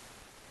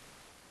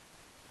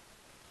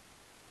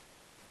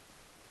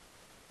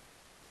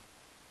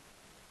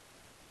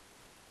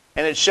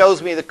 And it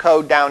shows me the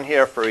code down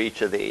here for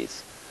each of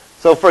these.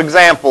 So for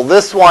example,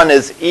 this one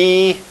is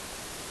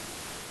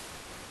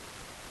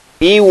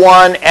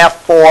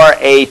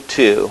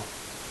E1F4A2.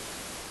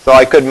 So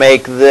I could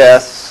make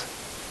this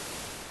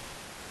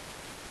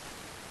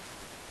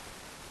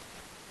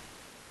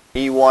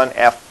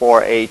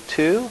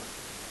E1F4A2.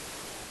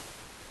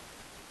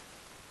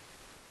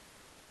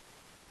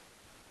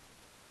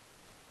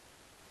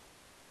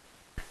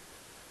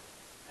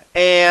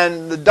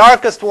 And the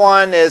darkest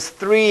one is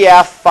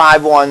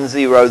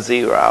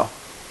 3F5100.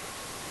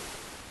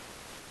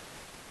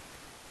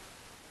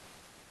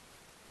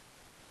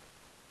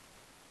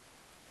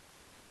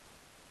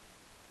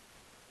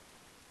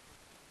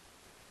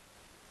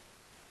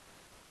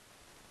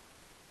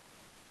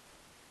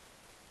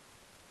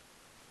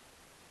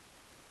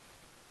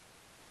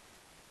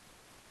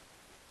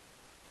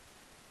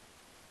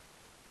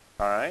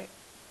 All right.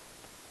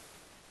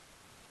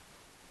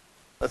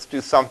 Let's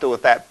do something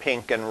with that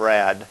pink and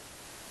red.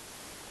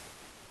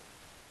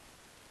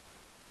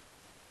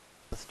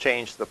 Let's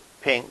change the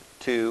pink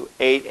to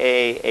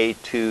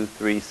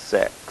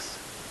 8A8236.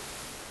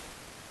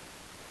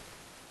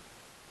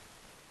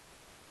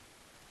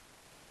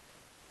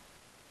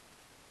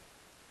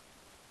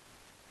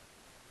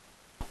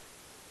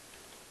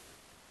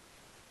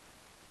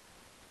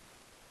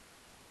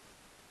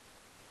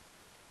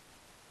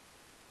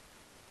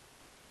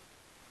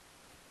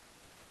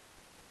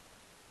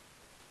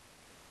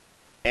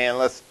 And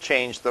let's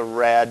change the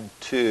red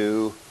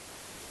to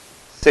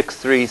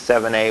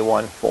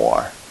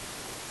 637A14.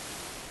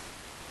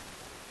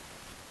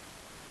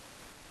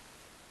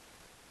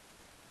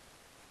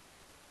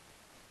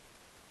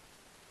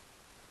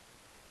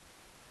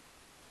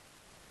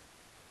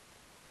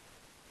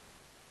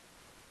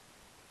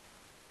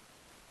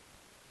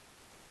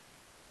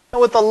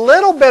 And with a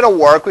little bit of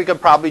work, we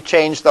could probably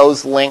change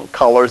those link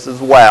colors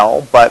as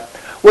well. But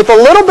with a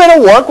little bit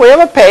of work, we have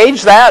a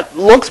page that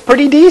looks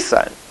pretty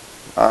decent.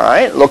 All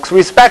right, looks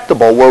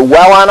respectable. We're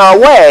well on our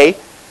way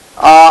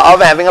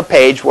of having a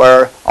page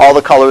where all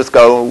the colors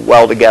go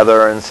well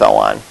together and so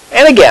on.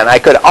 And again, I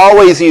could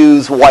always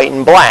use white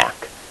and black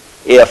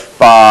if,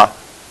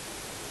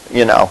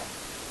 you know,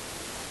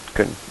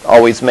 could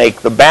always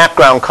make the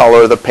background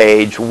color of the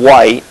page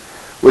white,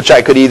 which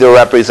I could either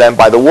represent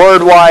by the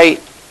word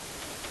white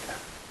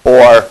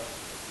or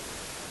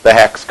the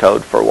hex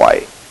code for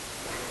white.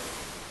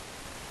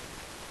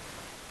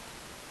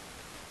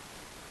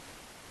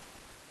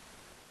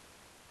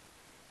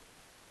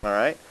 All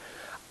right.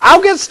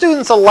 I'll get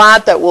students a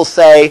lot that will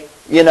say,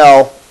 you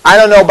know, I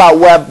don't know about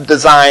web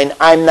design,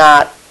 I'm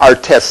not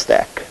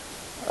artistic.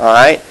 All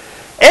right.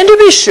 And to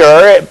be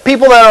sure,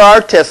 people that are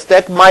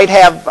artistic might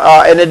have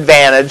an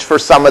advantage for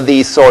some of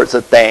these sorts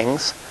of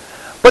things.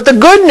 But the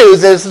good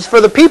news is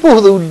for the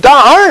people who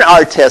aren't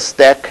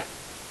artistic,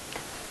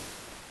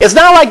 it's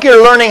not like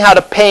you're learning how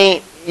to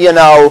paint, you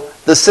know,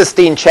 the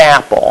Sistine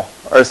Chapel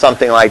or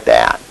something like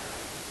that.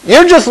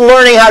 You're just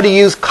learning how to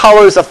use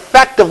colors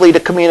effectively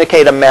to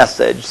communicate a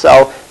message.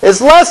 So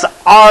it's less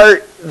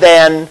art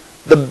than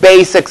the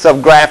basics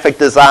of graphic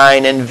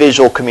design and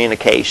visual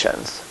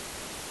communications.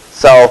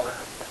 So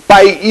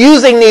by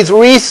using these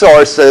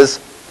resources,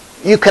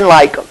 you can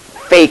like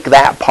fake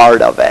that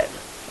part of it.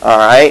 All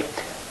right?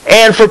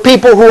 And for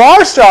people who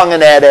are strong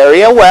in that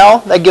area, well,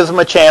 that gives them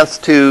a chance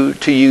to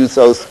use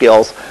those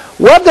skills.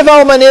 Web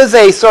development is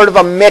a sort of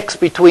a mix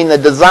between the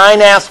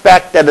design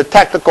aspect and the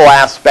technical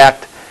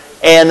aspect.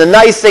 And the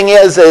nice thing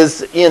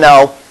is, you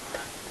know,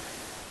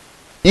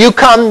 you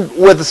come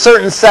with a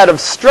certain set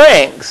of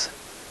strengths,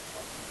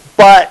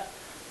 but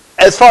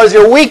as far as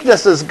your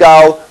weaknesses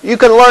go, you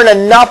can learn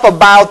enough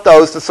about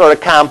those to sort of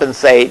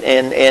compensate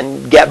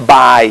and get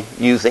by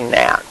using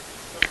that.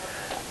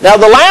 Now,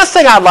 the last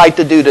thing I'd like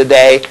to do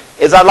today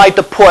is I'd like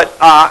to put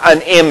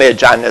an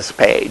image on this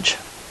page.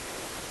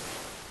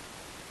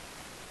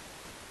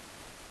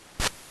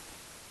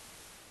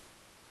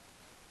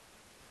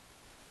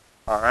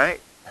 All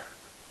right.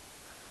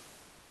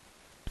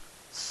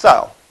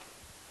 So,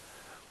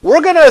 we're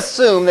going to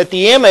assume that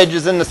the image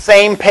is in the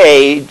same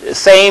page,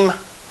 same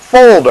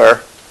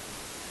folder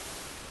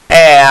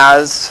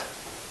as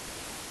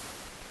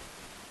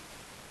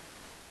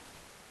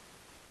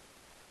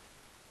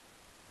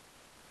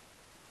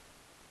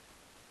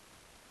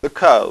the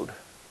code.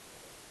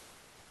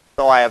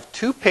 So I have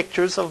two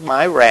pictures of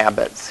my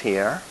rabbits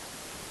here.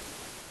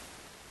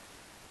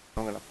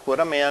 I'm going to put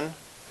them in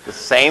the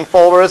same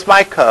folder as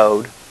my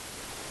code,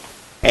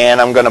 and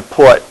I'm going to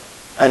put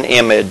an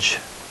image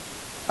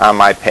on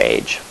my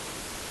page.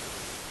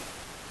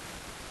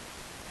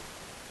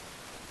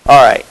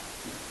 All right.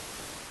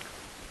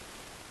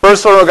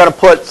 First one we're going to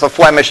put is a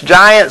Flemish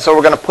giant, so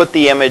we're going to put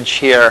the image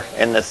here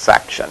in this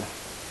section.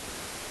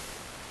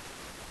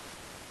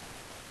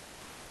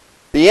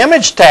 The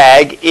image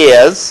tag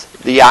is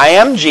the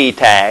IMG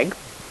tag.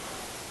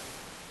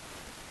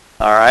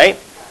 All right.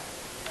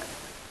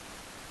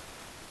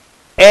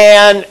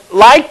 And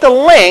like the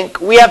link,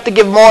 we have to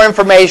give more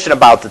information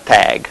about the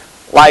tag.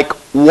 Like,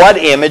 what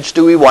image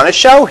do we want to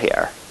show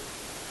here?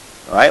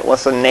 All right,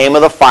 what's the name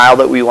of the file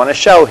that we want to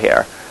show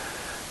here?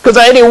 Because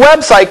any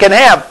website can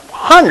have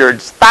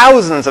hundreds,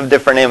 thousands of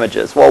different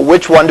images. Well,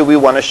 which one do we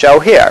want to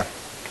show here?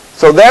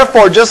 So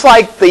therefore, just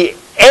like the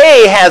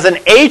A has an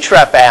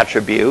href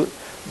attribute,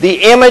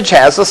 the image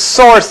has a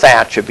source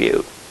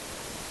attribute.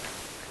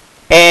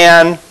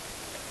 And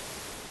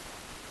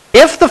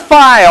if the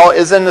file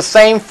is in the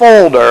same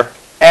folder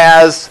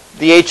as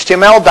the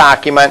HTML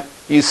document,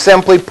 you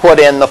simply put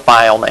in the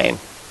file name.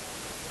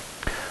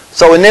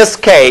 So in this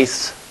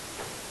case,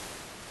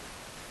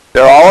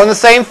 they're all in the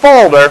same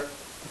folder,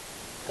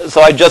 so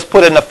I just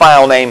put in the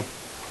file name,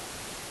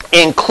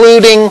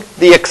 including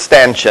the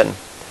extension.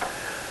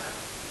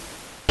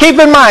 Keep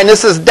in mind,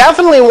 this is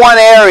definitely one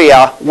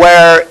area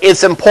where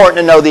it's important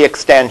to know the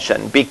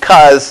extension,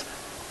 because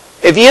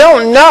if you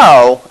don't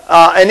know,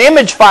 an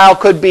image file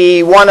could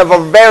be one of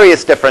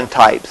various different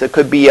types. It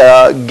could be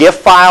a GIF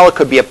file, it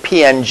could be a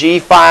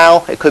PNG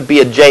file, it could be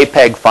a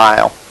JPEG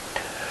file.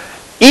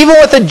 Even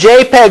with a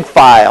JPEG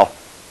file,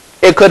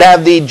 it could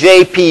have the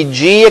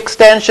JPG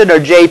extension or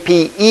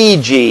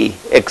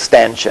JPEG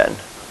extension.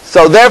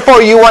 So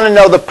therefore, you want to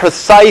know the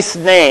precise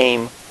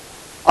name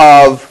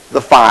of the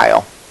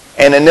file.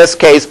 And in this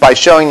case, by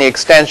showing the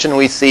extension,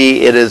 we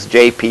see it is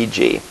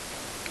JPG.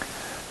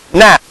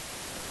 Now,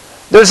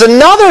 there's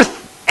another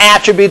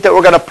attribute that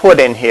we're going to put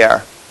in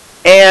here.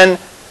 And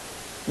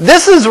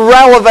this is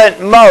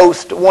relevant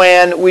most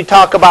when we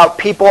talk about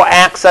people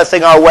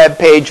accessing our web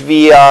page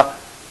via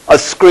a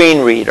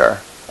screen reader.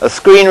 A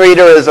screen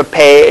reader is a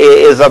piece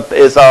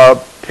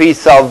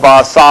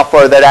of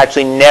software that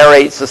actually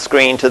narrates the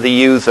screen to the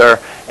user,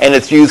 and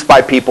it's used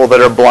by people that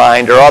are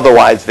blind or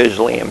otherwise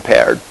visually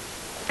impaired.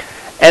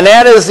 And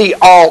that is the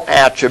alt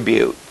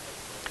attribute.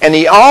 And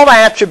the alt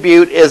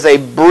attribute is a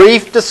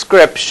brief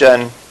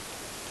description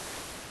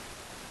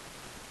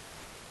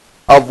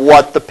of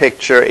what the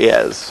picture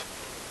is.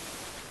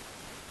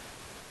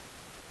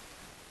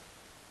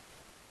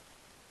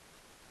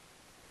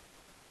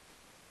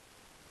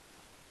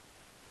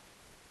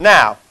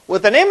 Now,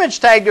 with an image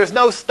tag, there's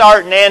no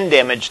start and end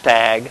image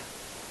tag.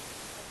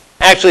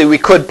 Actually, we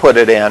could put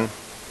it in.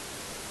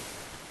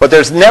 But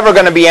there's never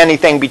going to be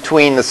anything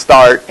between the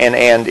start and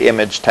end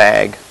image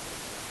tag.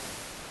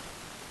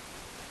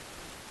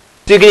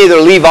 So you can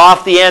either leave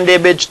off the end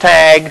image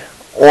tag,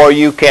 or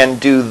you can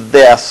do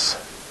this,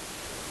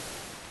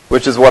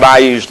 which is what I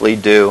usually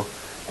do.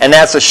 And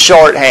that's a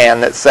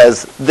shorthand that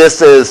says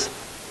this is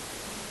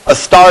a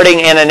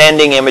starting and an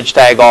ending image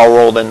tag all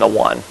rolled into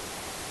one.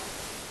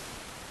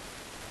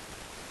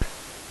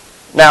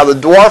 Now the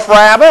dwarf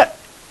rabbit.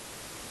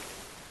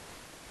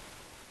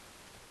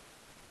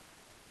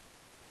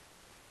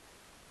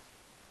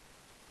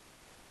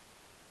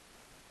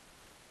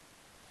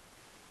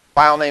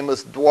 File name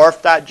was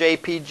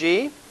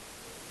dwarf.jpg.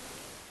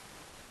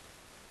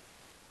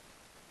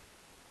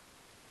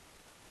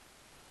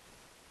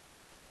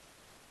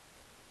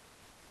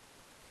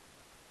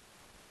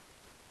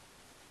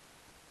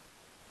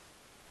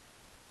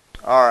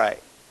 All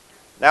right.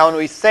 Now when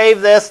we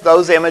save this,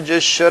 those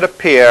images should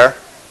appear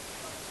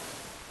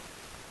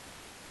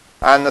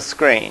on the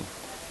screen.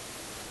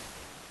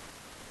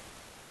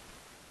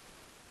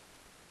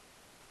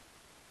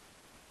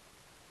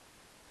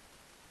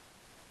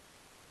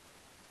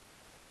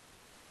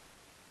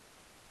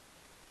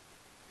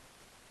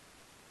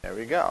 There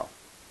we go.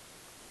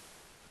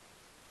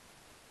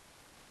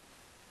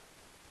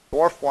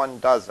 Dwarf one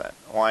doesn't.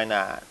 Why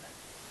not?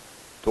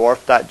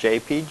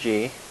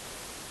 Dwarf.jpg.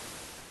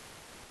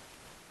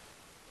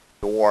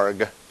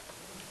 Org.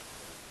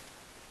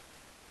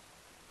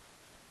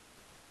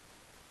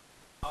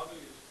 How do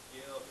you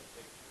scale the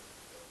picture?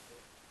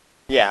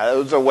 Yeah,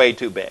 those are way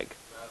too big.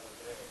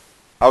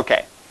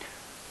 Okay.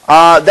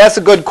 That's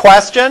a good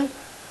question.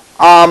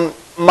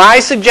 My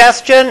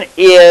suggestion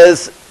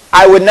is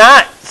I would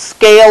not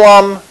scale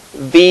them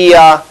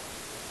via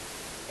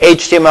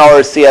HTML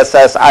or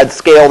CSS. I'd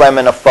scale them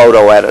in a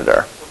photo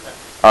editor. Okay.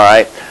 All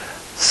right.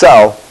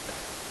 So,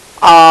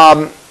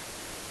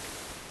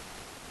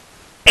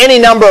 any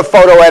number of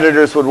photo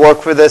editors would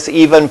work for this,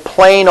 even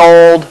plain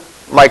old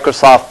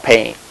Microsoft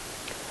Paint.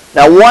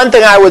 Now, one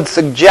thing I would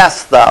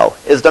suggest, though,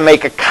 is to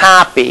make a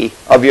copy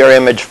of your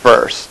image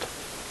first.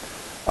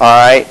 All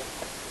right?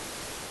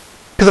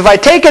 Because if I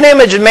take an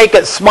image and make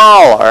it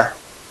smaller,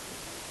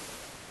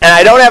 and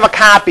I don't have a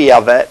copy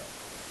of it,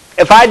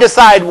 if I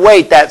decide,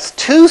 wait, that's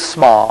too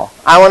small,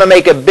 I want to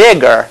make it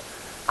bigger,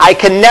 I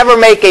can never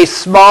make a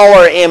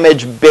smaller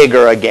image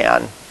bigger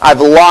again.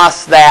 I've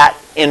lost that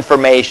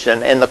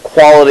information, and the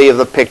quality of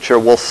the picture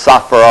will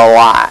suffer a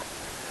lot.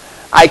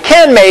 I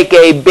can make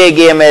a big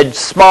image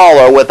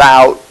smaller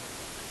without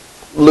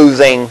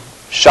losing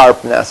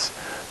sharpness.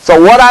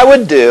 So what I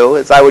would do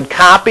is I would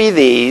copy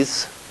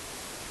these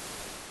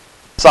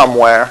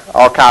somewhere.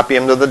 I'll copy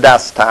them to the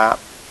desktop.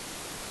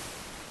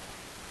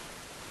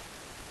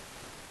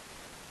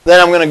 Then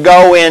I'm going to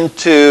go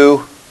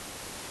into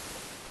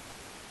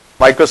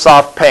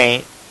Microsoft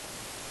Paint,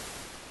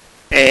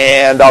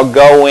 and I'll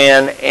go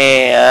in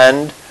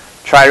and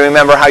try to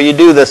remember how you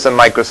do this in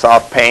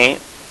Microsoft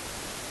Paint.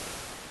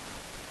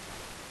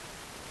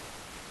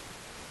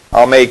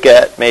 I'll make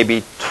it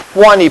maybe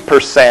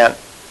 20%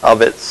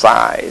 of its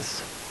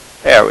size.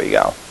 There we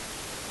go.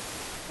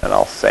 And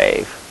I'll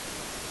save.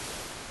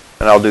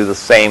 And I'll do the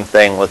same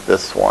thing with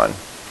this one.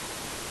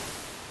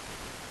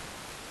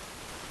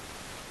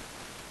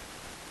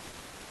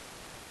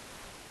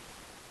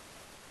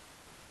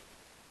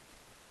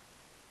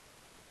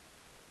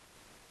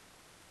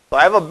 So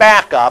I have a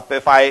backup.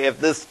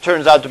 If this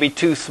turns out to be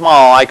too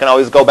small, I can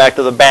always go back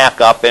to the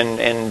backup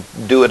and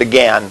do it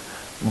again.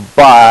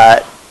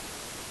 But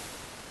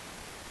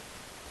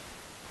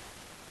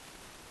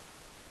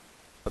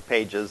the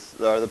pages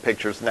or the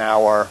pictures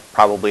now are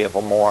probably of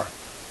a more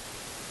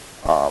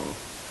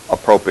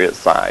appropriate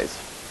size.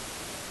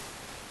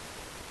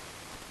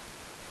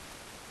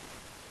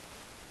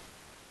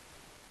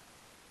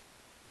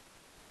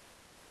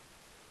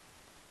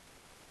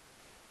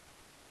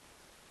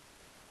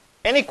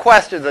 Any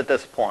questions at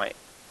this point?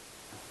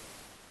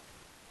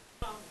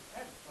 How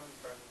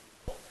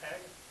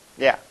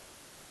Yeah.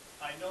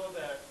 I know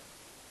that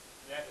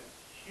that is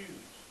huge.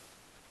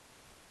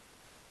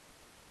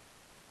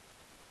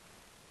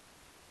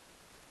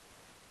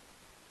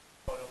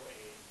 Photo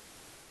aid,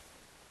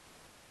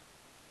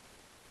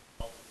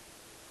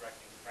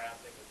 directing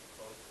traffic as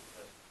opposed to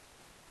just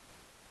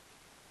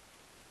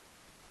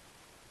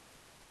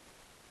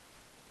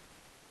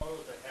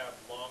photos that have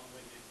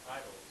long-winded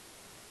titles.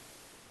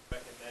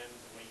 Recommend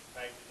the way you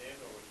type it in,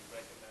 or would you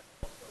recommend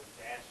also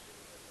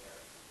dashes in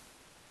there?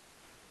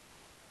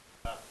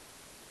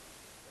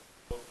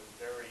 Both was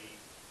very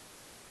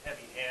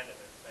heavy-handed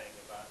in saying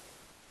about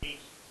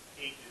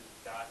pages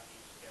dot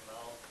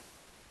HTML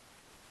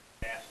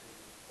dashes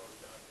as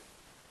opposed to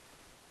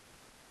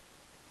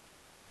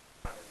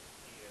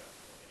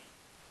any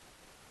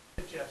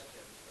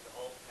suggestions for the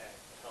alt tag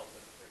to help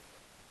with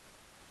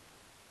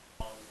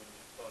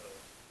long-winded photos.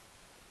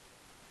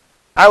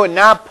 I would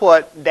not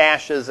put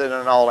dashes in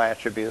an alt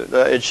attribute.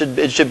 It should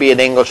be an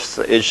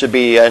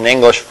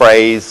English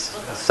phrase,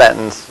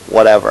 sentence,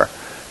 whatever.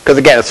 Because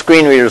again, a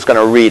screen reader is going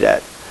to read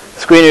it.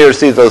 Screen reader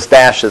sees those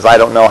dashes. I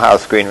don't know how a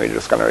screen reader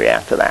is going to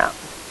react to that.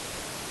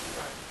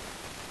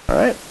 All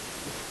right.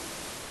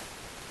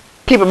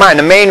 Keep in mind,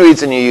 the main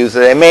reason you use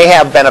it may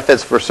have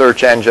benefits for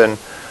search engine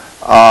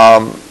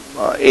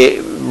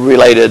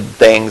related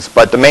things,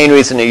 but the main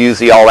reason you use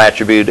the alt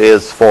attribute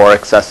is for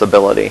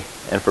accessibility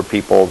and for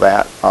people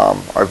that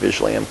are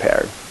visually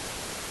impaired.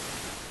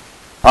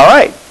 All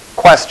right,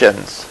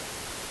 questions?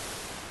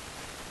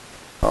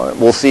 All right,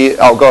 we'll see.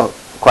 I'll go.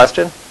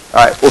 Question?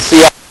 All right, we'll see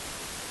you.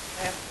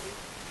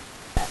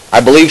 I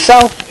believe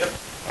so.